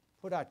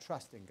 Put our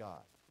trust in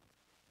God.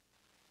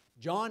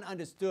 John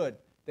understood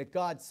that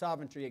God's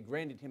sovereignty had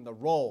granted him the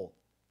role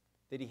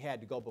that he had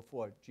to go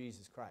before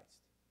Jesus Christ.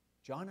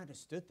 John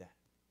understood that.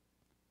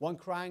 One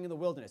crying in the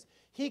wilderness.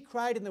 He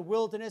cried in the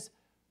wilderness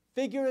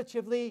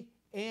figuratively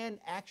and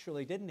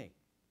actually, didn't he?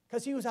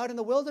 Because he was out in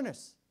the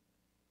wilderness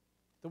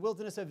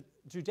of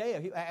Judea.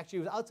 He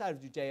was outside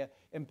of Judea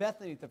in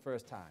Bethany the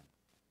first time,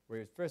 where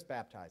he was first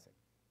baptizing.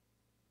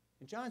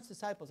 And John's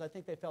disciples, I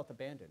think they felt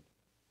abandoned.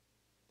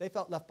 They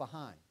felt left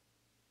behind.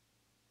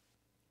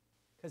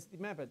 Because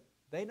remember,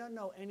 they don't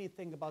know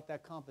anything about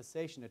that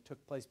conversation that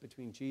took place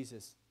between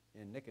Jesus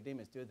and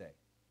Nicodemus, do they?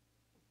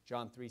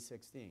 John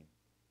 3:16.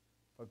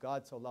 For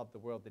God so loved the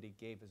world that he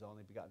gave his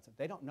only begotten Son.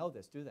 They don't know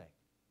this, do they?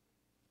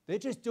 They're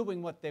just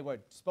doing what they were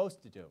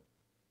supposed to do,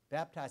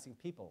 baptizing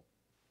people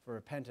for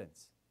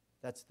repentance.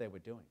 That's what they were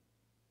doing.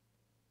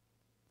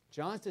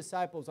 John's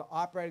disciples are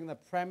operating on the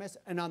premise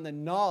and on the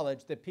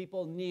knowledge that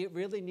people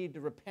really need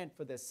to repent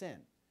for their sin.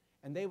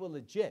 And they were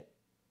legit.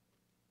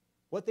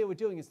 What they were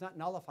doing is not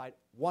nullified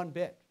one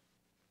bit.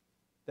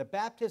 The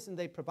baptism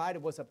they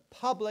provided was a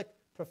public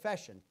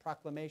profession,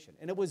 proclamation,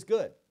 and it was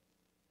good.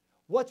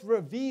 What's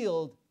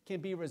revealed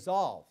can be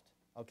resolved,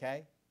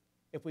 okay?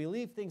 If we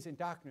leave things in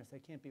darkness, they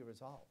can't be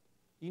resolved.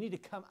 You need to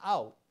come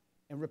out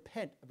and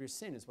repent of your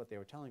sin, is what they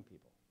were telling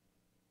people.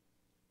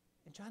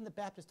 And John the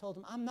Baptist told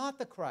them, I'm not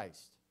the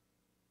Christ.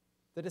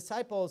 The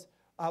disciples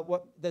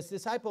were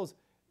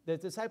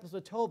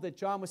told that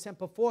John was sent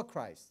before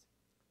Christ.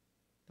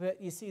 But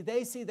you see,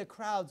 they see the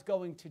crowds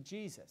going to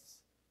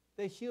Jesus.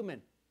 They're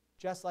human,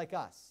 just like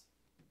us.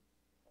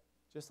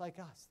 Just like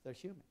us, they're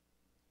human.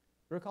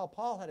 Recall,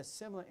 Paul had a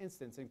similar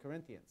instance in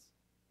Corinthians.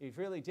 He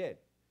really did.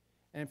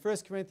 And in 1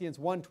 Corinthians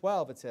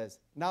 1:12 it says,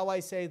 now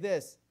I say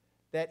this,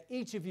 that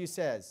each of you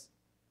says,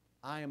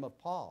 I am of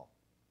Paul,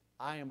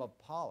 I am of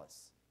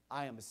Apollos,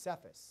 I am of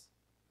Cephas,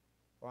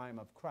 or I am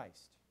of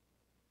Christ.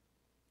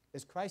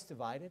 Is Christ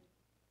divided?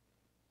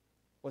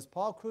 Was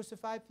Paul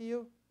crucified for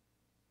you?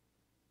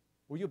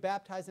 Were you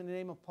baptized in the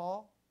name of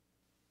Paul?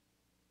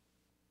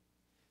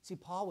 See,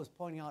 Paul was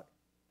pointing out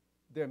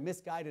their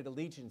misguided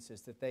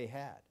allegiances that they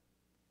had,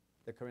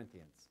 the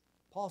Corinthians.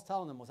 Paul's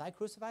telling them, was I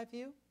crucified for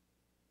you?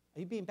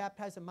 Are you being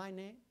baptized in my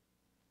name?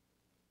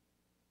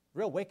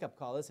 Real wake-up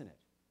call, isn't it?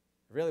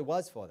 It really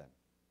was for them.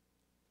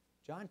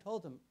 John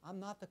told him, I'm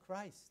not the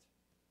Christ.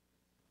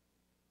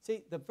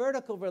 See, the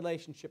vertical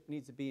relationship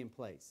needs to be in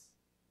place.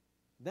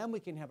 Then we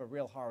can have a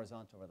real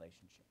horizontal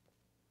relationship.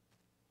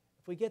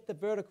 If we get the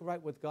vertical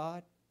right with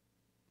God,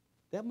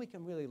 then we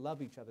can really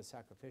love each other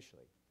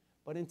sacrificially.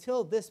 But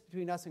until this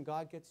between us and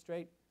God gets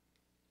straight,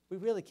 we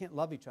really can't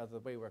love each other the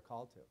way we're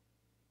called to.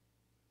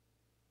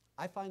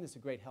 I find this a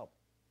great help.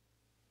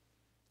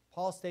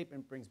 Paul's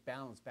statement brings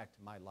balance back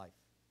to my life.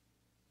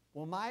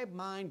 When my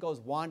mind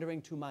goes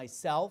wandering to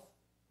myself,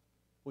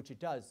 which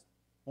it does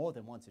more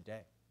than once a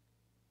day,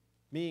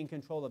 me in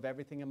control of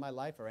everything in my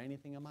life or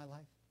anything in my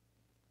life,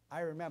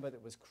 I remember that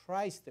it was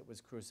Christ that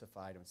was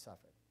crucified and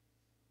suffered.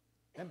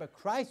 Remember,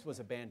 Christ was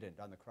abandoned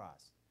on the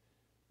cross.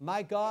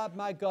 My God,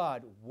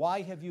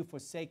 why have you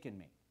forsaken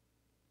me?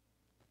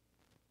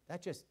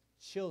 That just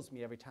chills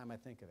me every time I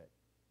think of it.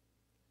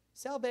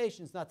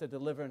 Salvation is not the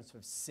deliverance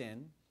of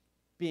sin,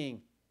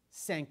 being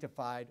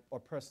sanctified, or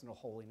personal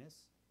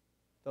holiness,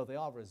 though they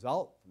all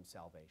result from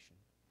salvation.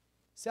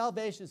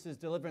 Salvation is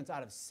deliverance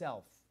out of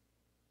self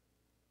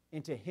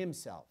into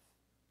himself.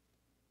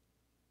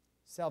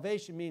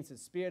 Salvation means the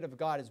Spirit of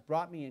God has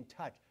brought me in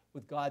touch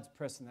with God's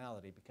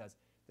personality because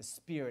the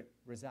Spirit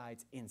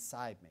resides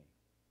inside me.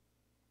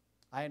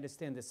 I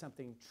understand there's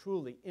something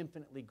truly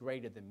infinitely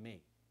greater than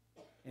me,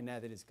 and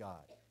that it is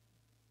God.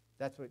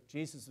 That's what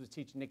Jesus was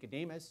teaching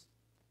Nicodemus.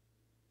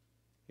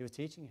 He was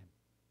teaching him,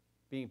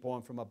 being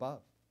born from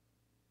above.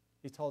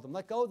 He told him,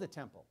 let go of the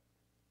temple.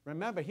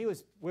 Remember, he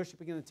was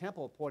worshiping in the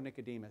temple, poor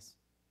Nicodemus.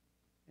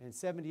 And in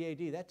 70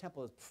 AD, that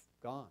temple is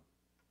gone.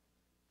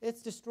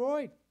 It's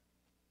destroyed.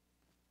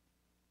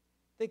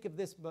 Think of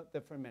this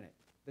for a minute.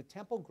 The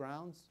temple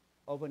grounds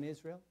over in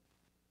Israel,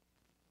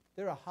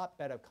 they're a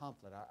hotbed of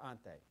conflict,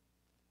 aren't they?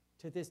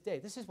 To this day.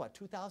 This is what,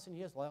 2,000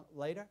 years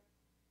later?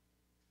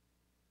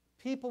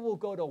 People will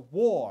go to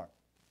war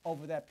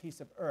over that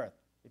piece of earth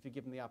if you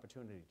give them the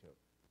opportunity to.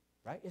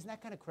 Right? Isn't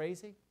that kind of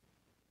crazy?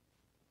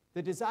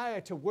 The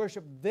desire to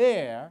worship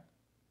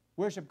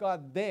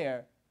God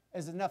there,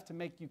 is enough to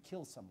make you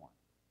kill someone.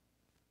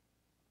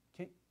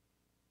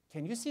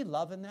 Can you see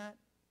love in that?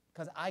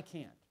 Because I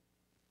can't.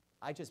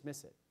 I just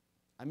miss it.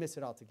 I miss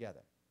it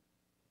altogether.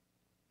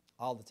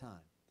 All the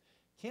time.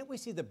 Can't we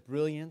see the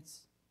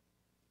brilliance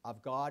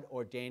of God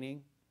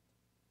ordaining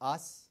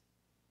us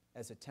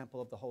as a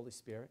temple of the Holy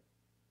Spirit?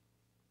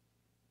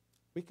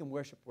 We can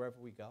worship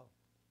wherever we go.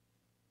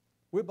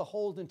 We're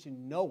beholden to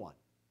no one,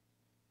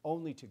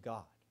 only to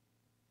God.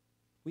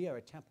 We are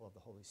a temple of the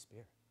Holy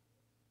Spirit.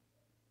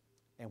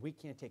 And we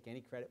can't take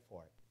any credit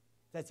for it.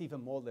 That's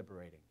even more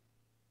liberating.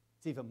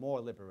 It's even more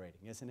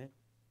liberating, isn't it?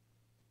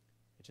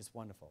 It's just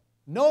wonderful.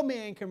 No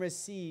man can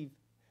receive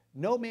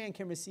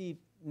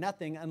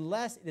nothing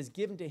unless it is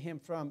given to him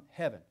from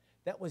heaven.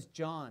 That was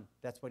John.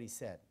 That's what he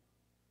said.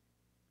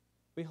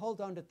 We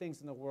hold on to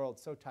things in the world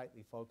so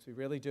tightly, folks. We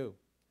really do.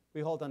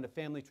 We hold on to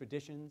family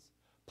traditions,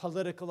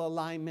 political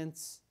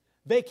alignments,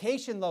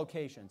 vacation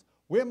locations,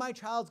 where my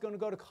child's going to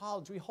go to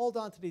college. We hold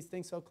on to these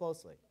things so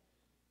closely.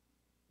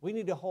 We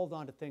need to hold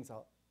on to things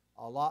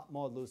a lot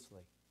more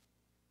loosely.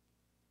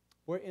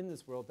 We're in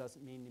this world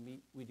doesn't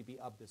mean we to be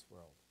of this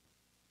world.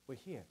 We're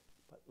here,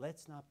 but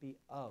let's not be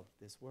of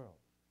this world.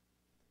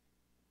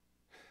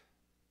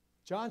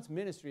 John's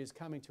ministry is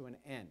coming to an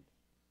end.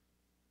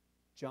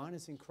 John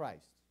is in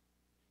Christ.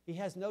 He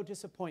has no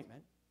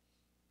disappointment.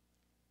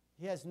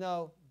 He has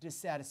no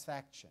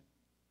dissatisfaction.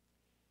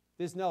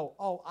 There's no,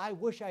 oh, I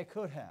wish I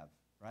could have,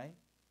 right?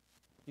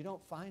 You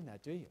don't find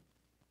that, do you?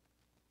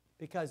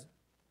 Because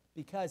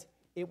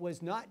it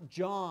was not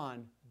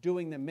John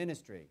doing the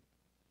ministry,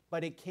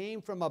 but it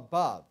came from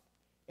above,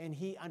 and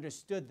he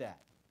understood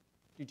that.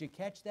 Did you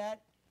catch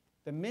that?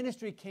 The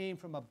ministry came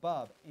from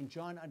above, and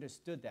John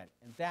understood that,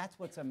 and that's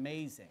what's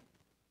amazing.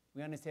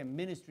 We understand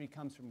ministry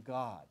comes from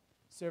God.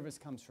 Service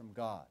comes from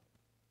God.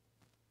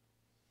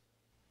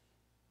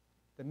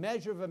 The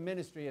measure of a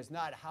ministry is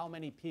not how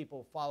many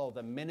people follow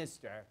the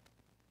minister,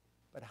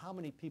 but how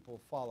many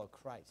people follow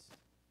Christ.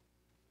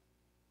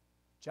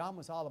 John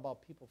was all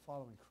about people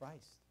following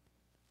Christ.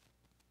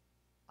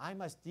 I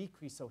must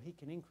decrease so he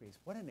can increase.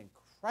 What an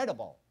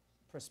incredible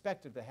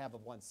perspective to have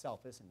of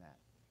oneself, isn't that?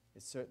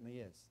 It certainly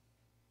is.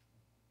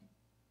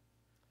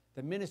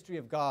 The ministry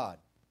of God,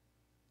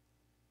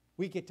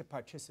 we get to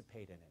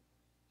participate in it.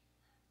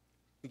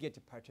 We get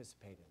to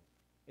participate in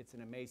it. It's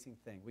an amazing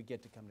thing. We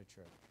get to come to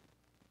church.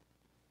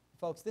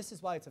 Folks, this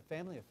is why it's a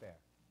family affair.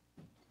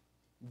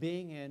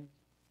 Being in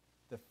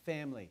the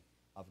family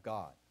of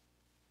God.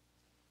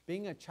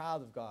 Being a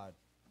child of God,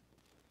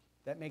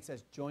 that makes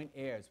us joint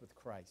heirs with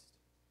Christ.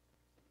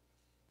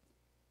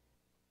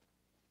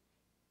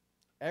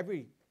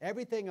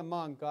 Everything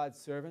among God's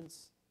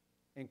servants,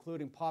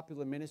 including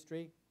popular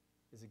ministry,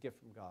 is a gift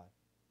from God.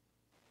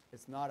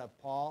 It's not of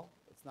Paul,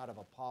 it's not of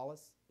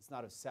Apollos, it's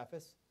not of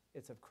Cephas,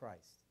 it's of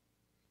Christ.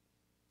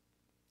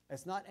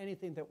 It's not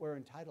anything that we're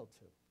entitled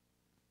to.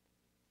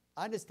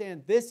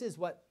 Understand, this is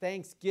what how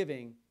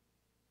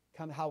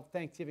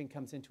Thanksgiving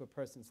comes into a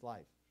person's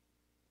life.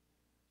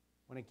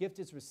 When a gift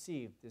is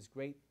received, there's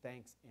great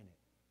thanks in it.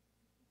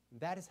 And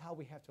that is how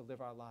we have to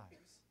live our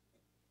lives.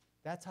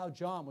 That's how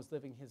John was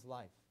living his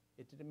life.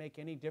 It didn't make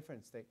any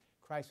difference that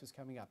Christ was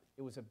coming up.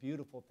 It was a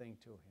beautiful thing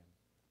to him.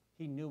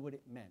 He knew what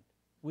it meant.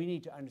 We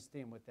need to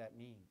understand what that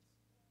means.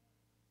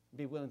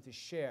 Be willing to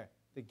share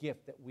the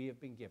gift that we have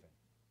been given.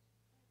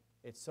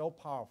 It's so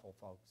powerful,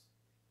 folks.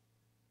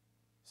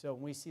 So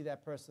when we see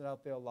that person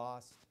out there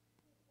lost,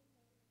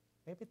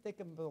 maybe think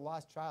of a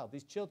lost child.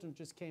 These children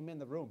just came in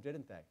the room,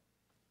 didn't they?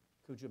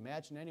 Could you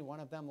imagine any one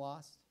of them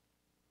lost?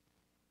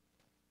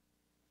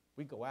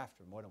 We'd go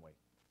after them, wouldn't we?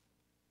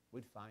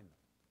 We'd find them.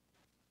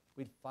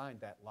 We'd find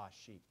that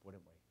lost sheep,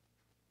 wouldn't we?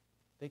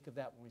 Think of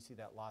that when we see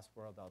that lost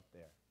world out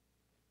there.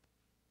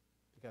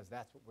 Because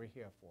that's what we're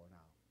here for now.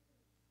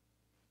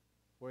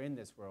 We're in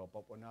this world,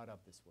 but we're not of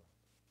this world.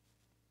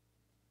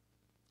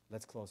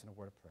 Let's close in a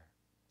word of prayer.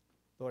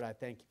 Lord, I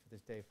thank you for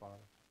this day,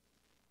 Father.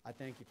 I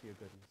thank you for your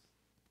goodness.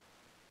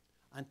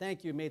 I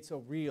thank you made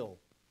so real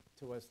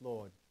to us,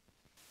 Lord,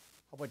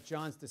 of what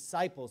John's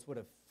disciples would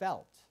have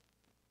felt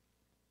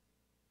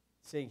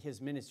seeing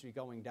his ministry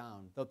going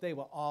down, though they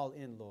were all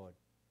in, Lord.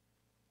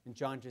 And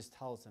John just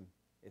tells them,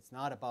 it's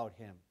not about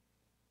him.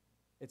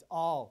 It's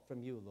all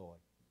from you, Lord.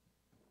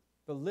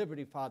 The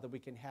liberty, Father, we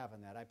can have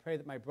in that. I pray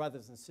that my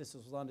brothers and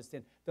sisters will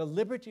understand the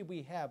liberty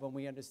we have when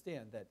we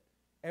understand that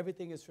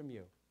everything is from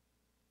you.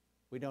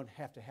 We don't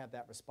have to have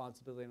that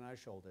responsibility on our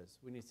shoulders.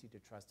 We need to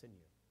trust in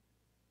you.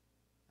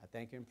 I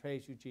thank you and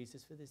praise you,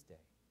 Jesus, for this day.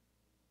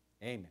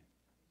 Amen. Amen.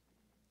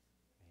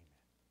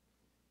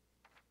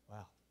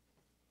 Well,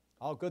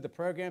 all good. The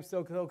program's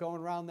still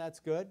going around. That's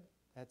good.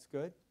 That's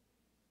good.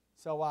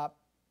 So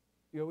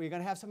we're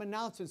going to have some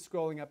announcements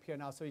scrolling up here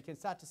now so you can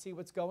start to see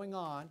what's going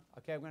on.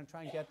 Okay, I'm going to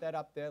try and get that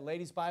up there.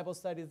 Ladies' Bible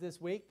study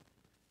this week.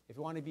 If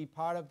you want to be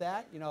part of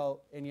that,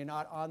 and you're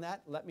not on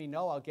that, let me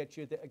know. I'll get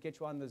you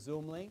on the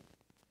Zoom link.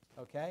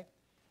 Okay?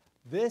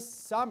 This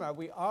summer,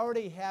 we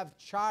already have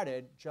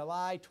charted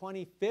July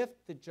 25th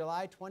to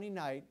July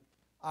 29th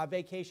our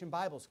Vacation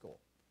Bible School.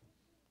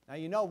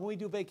 Now, when we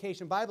do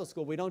Vacation Bible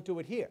School, we don't do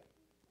it here.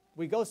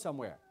 We go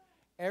somewhere.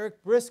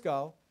 Eric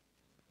Briscoe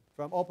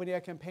from Open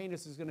Air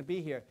Campaigners is going to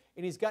be here,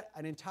 and he's got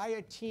an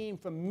entire team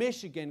from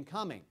Michigan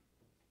coming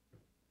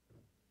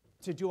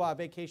to do our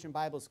Vacation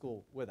Bible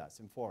School with us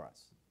and for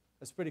us.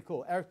 That's pretty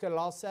cool. Eric got it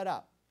all set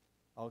up,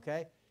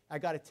 okay? I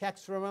got a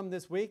text from him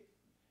this week,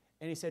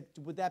 and he said,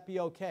 would that be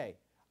okay?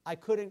 I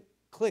couldn't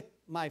click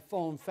my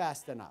phone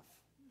fast enough,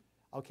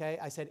 okay?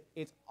 I said,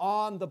 it's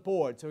on the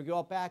board. So we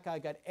go back, I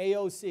got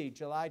AOC,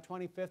 July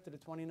 25th to the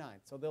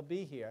 29th. So they'll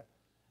be here.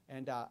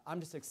 And I'm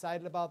just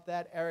excited about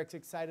that. Eric's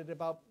excited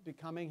about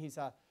becoming.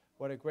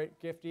 What a great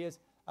gift he is.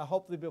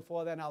 Hopefully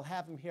before then, I'll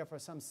have him here for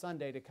some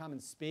Sunday to come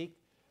and speak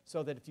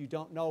so that if you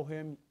don't know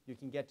him, you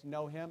can get to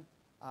know him.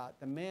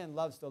 The man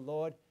loves the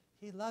Lord.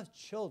 He loves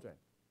children.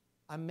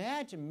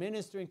 Imagine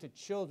ministering to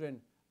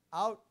children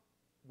out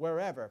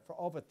wherever for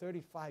over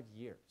 35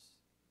 years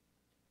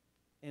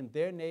in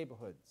their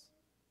neighborhoods,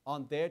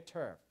 on their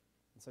turf,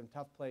 in some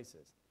tough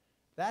places.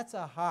 That's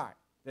a heart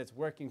that's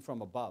working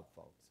from above,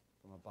 folks,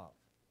 from above.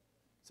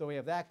 So we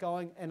have that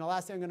going. And the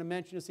last thing I'm going to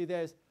mention, you'll see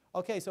there is,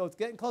 okay, so it's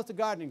getting close to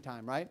gardening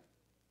time, right?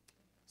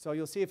 So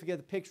you'll see if you get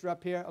the picture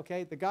up here,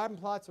 okay? The garden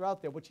plots are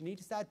out there. What you need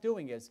to start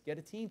doing is get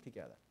a team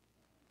together.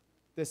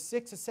 There's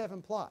 6 or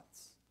 7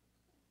 plots.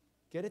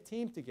 Get a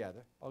team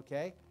together,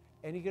 okay?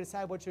 And you can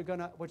decide what you're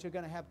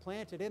gonna have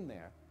planted in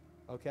there,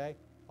 okay?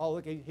 Oh,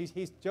 look,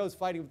 Joe's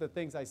fighting with the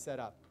things I set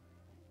up.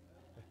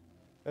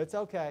 It's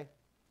okay.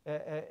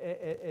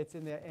 It's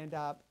in there, and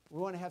we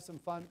want to have some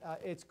fun.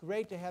 It's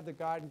great to have the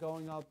garden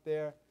going out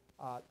there.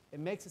 It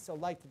makes us a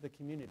light to the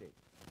community.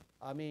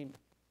 I mean,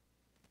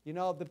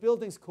 the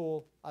building's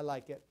cool. I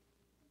like it.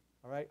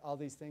 All right, all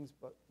these things,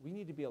 but we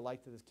need to be a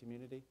light to this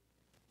community.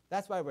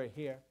 That's why we're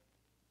here.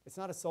 It's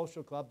not a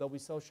social club, though we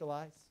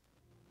socialize.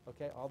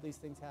 Okay, all these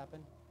things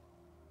happen.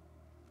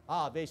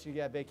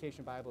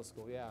 Vacation Bible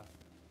School, yeah.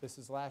 This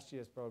is last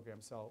year's program,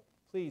 so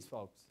please,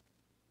 folks,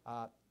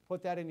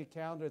 put that in your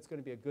calendar. It's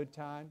going to be a good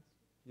time.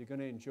 You're going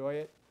to enjoy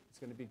it. It's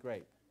going to be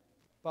great.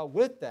 But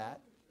with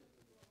that,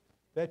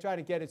 they're trying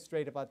to get it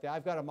straight about that.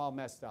 I've got them all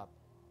messed up.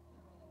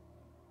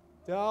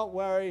 Don't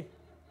worry.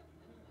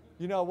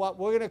 You know what?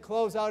 We're going to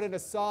close out in a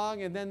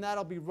song, and then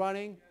that'll be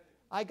running.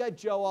 I got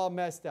Joe all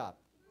messed up.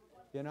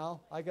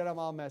 I got them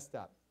all messed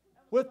up.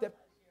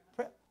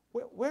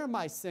 Where are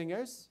my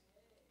singers?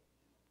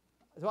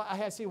 So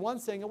I see one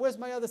singer. Where's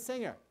my other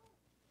singer?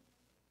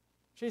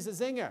 She's a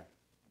zinger.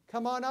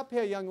 Come on up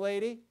here, young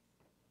lady.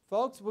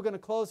 Folks, we're going to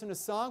close in a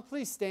song.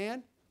 Please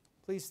stand.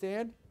 Please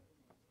stand.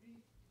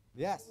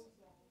 Yes.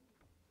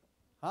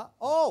 Huh?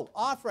 Oh,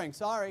 offering.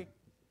 Sorry.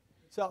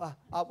 So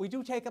we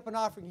do take up an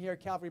offering here at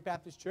Calvary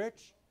Baptist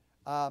Church.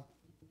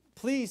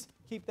 Please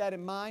keep that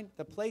in mind.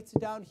 The plates are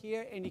down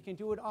here, and you can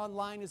do it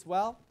online as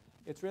well.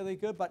 It's really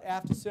good. But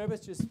after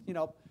service, just,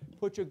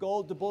 put your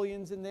gold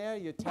doubloons in there,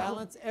 your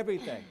talents,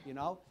 everything,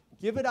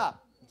 Give it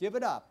up. Give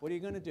it up. What are you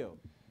going to do?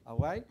 All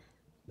right?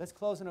 Let's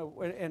close in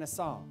a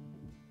song.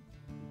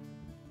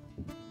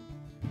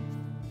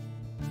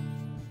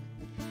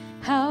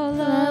 How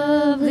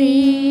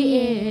lovely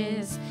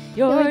is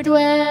your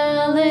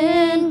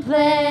dwelling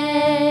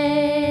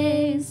place,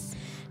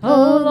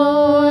 O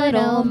Lord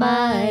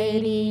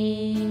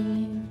Almighty.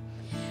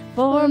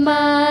 For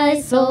my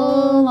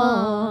soul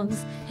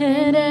longs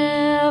and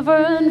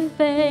ever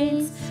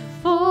faints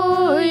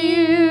for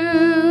you.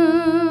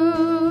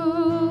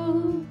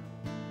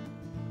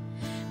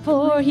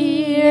 For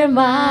here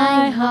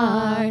my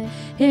heart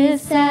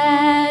is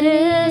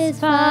satisfied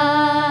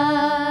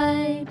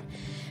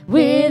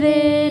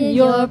within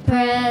your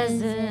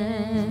presence.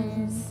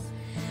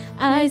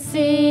 I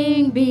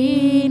sing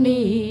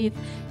beneath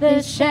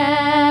the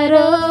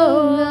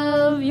shadow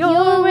of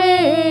your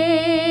wings.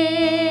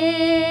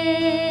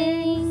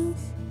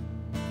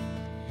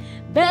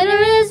 Better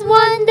is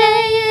one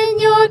day in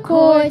your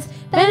courts,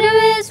 better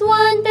is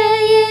one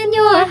day in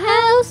your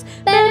house,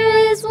 better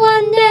is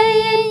one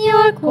day in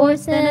your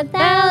courts than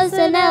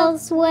 1,000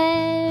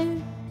 elsewhere.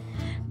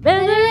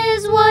 Better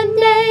is one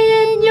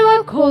day in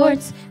your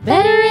courts,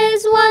 better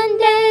is one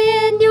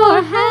day in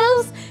your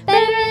house,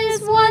 better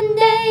is one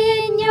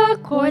day in your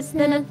courts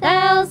than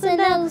 1,000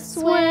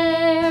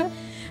 elsewhere,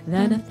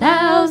 than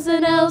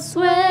 1,000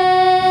 elsewhere.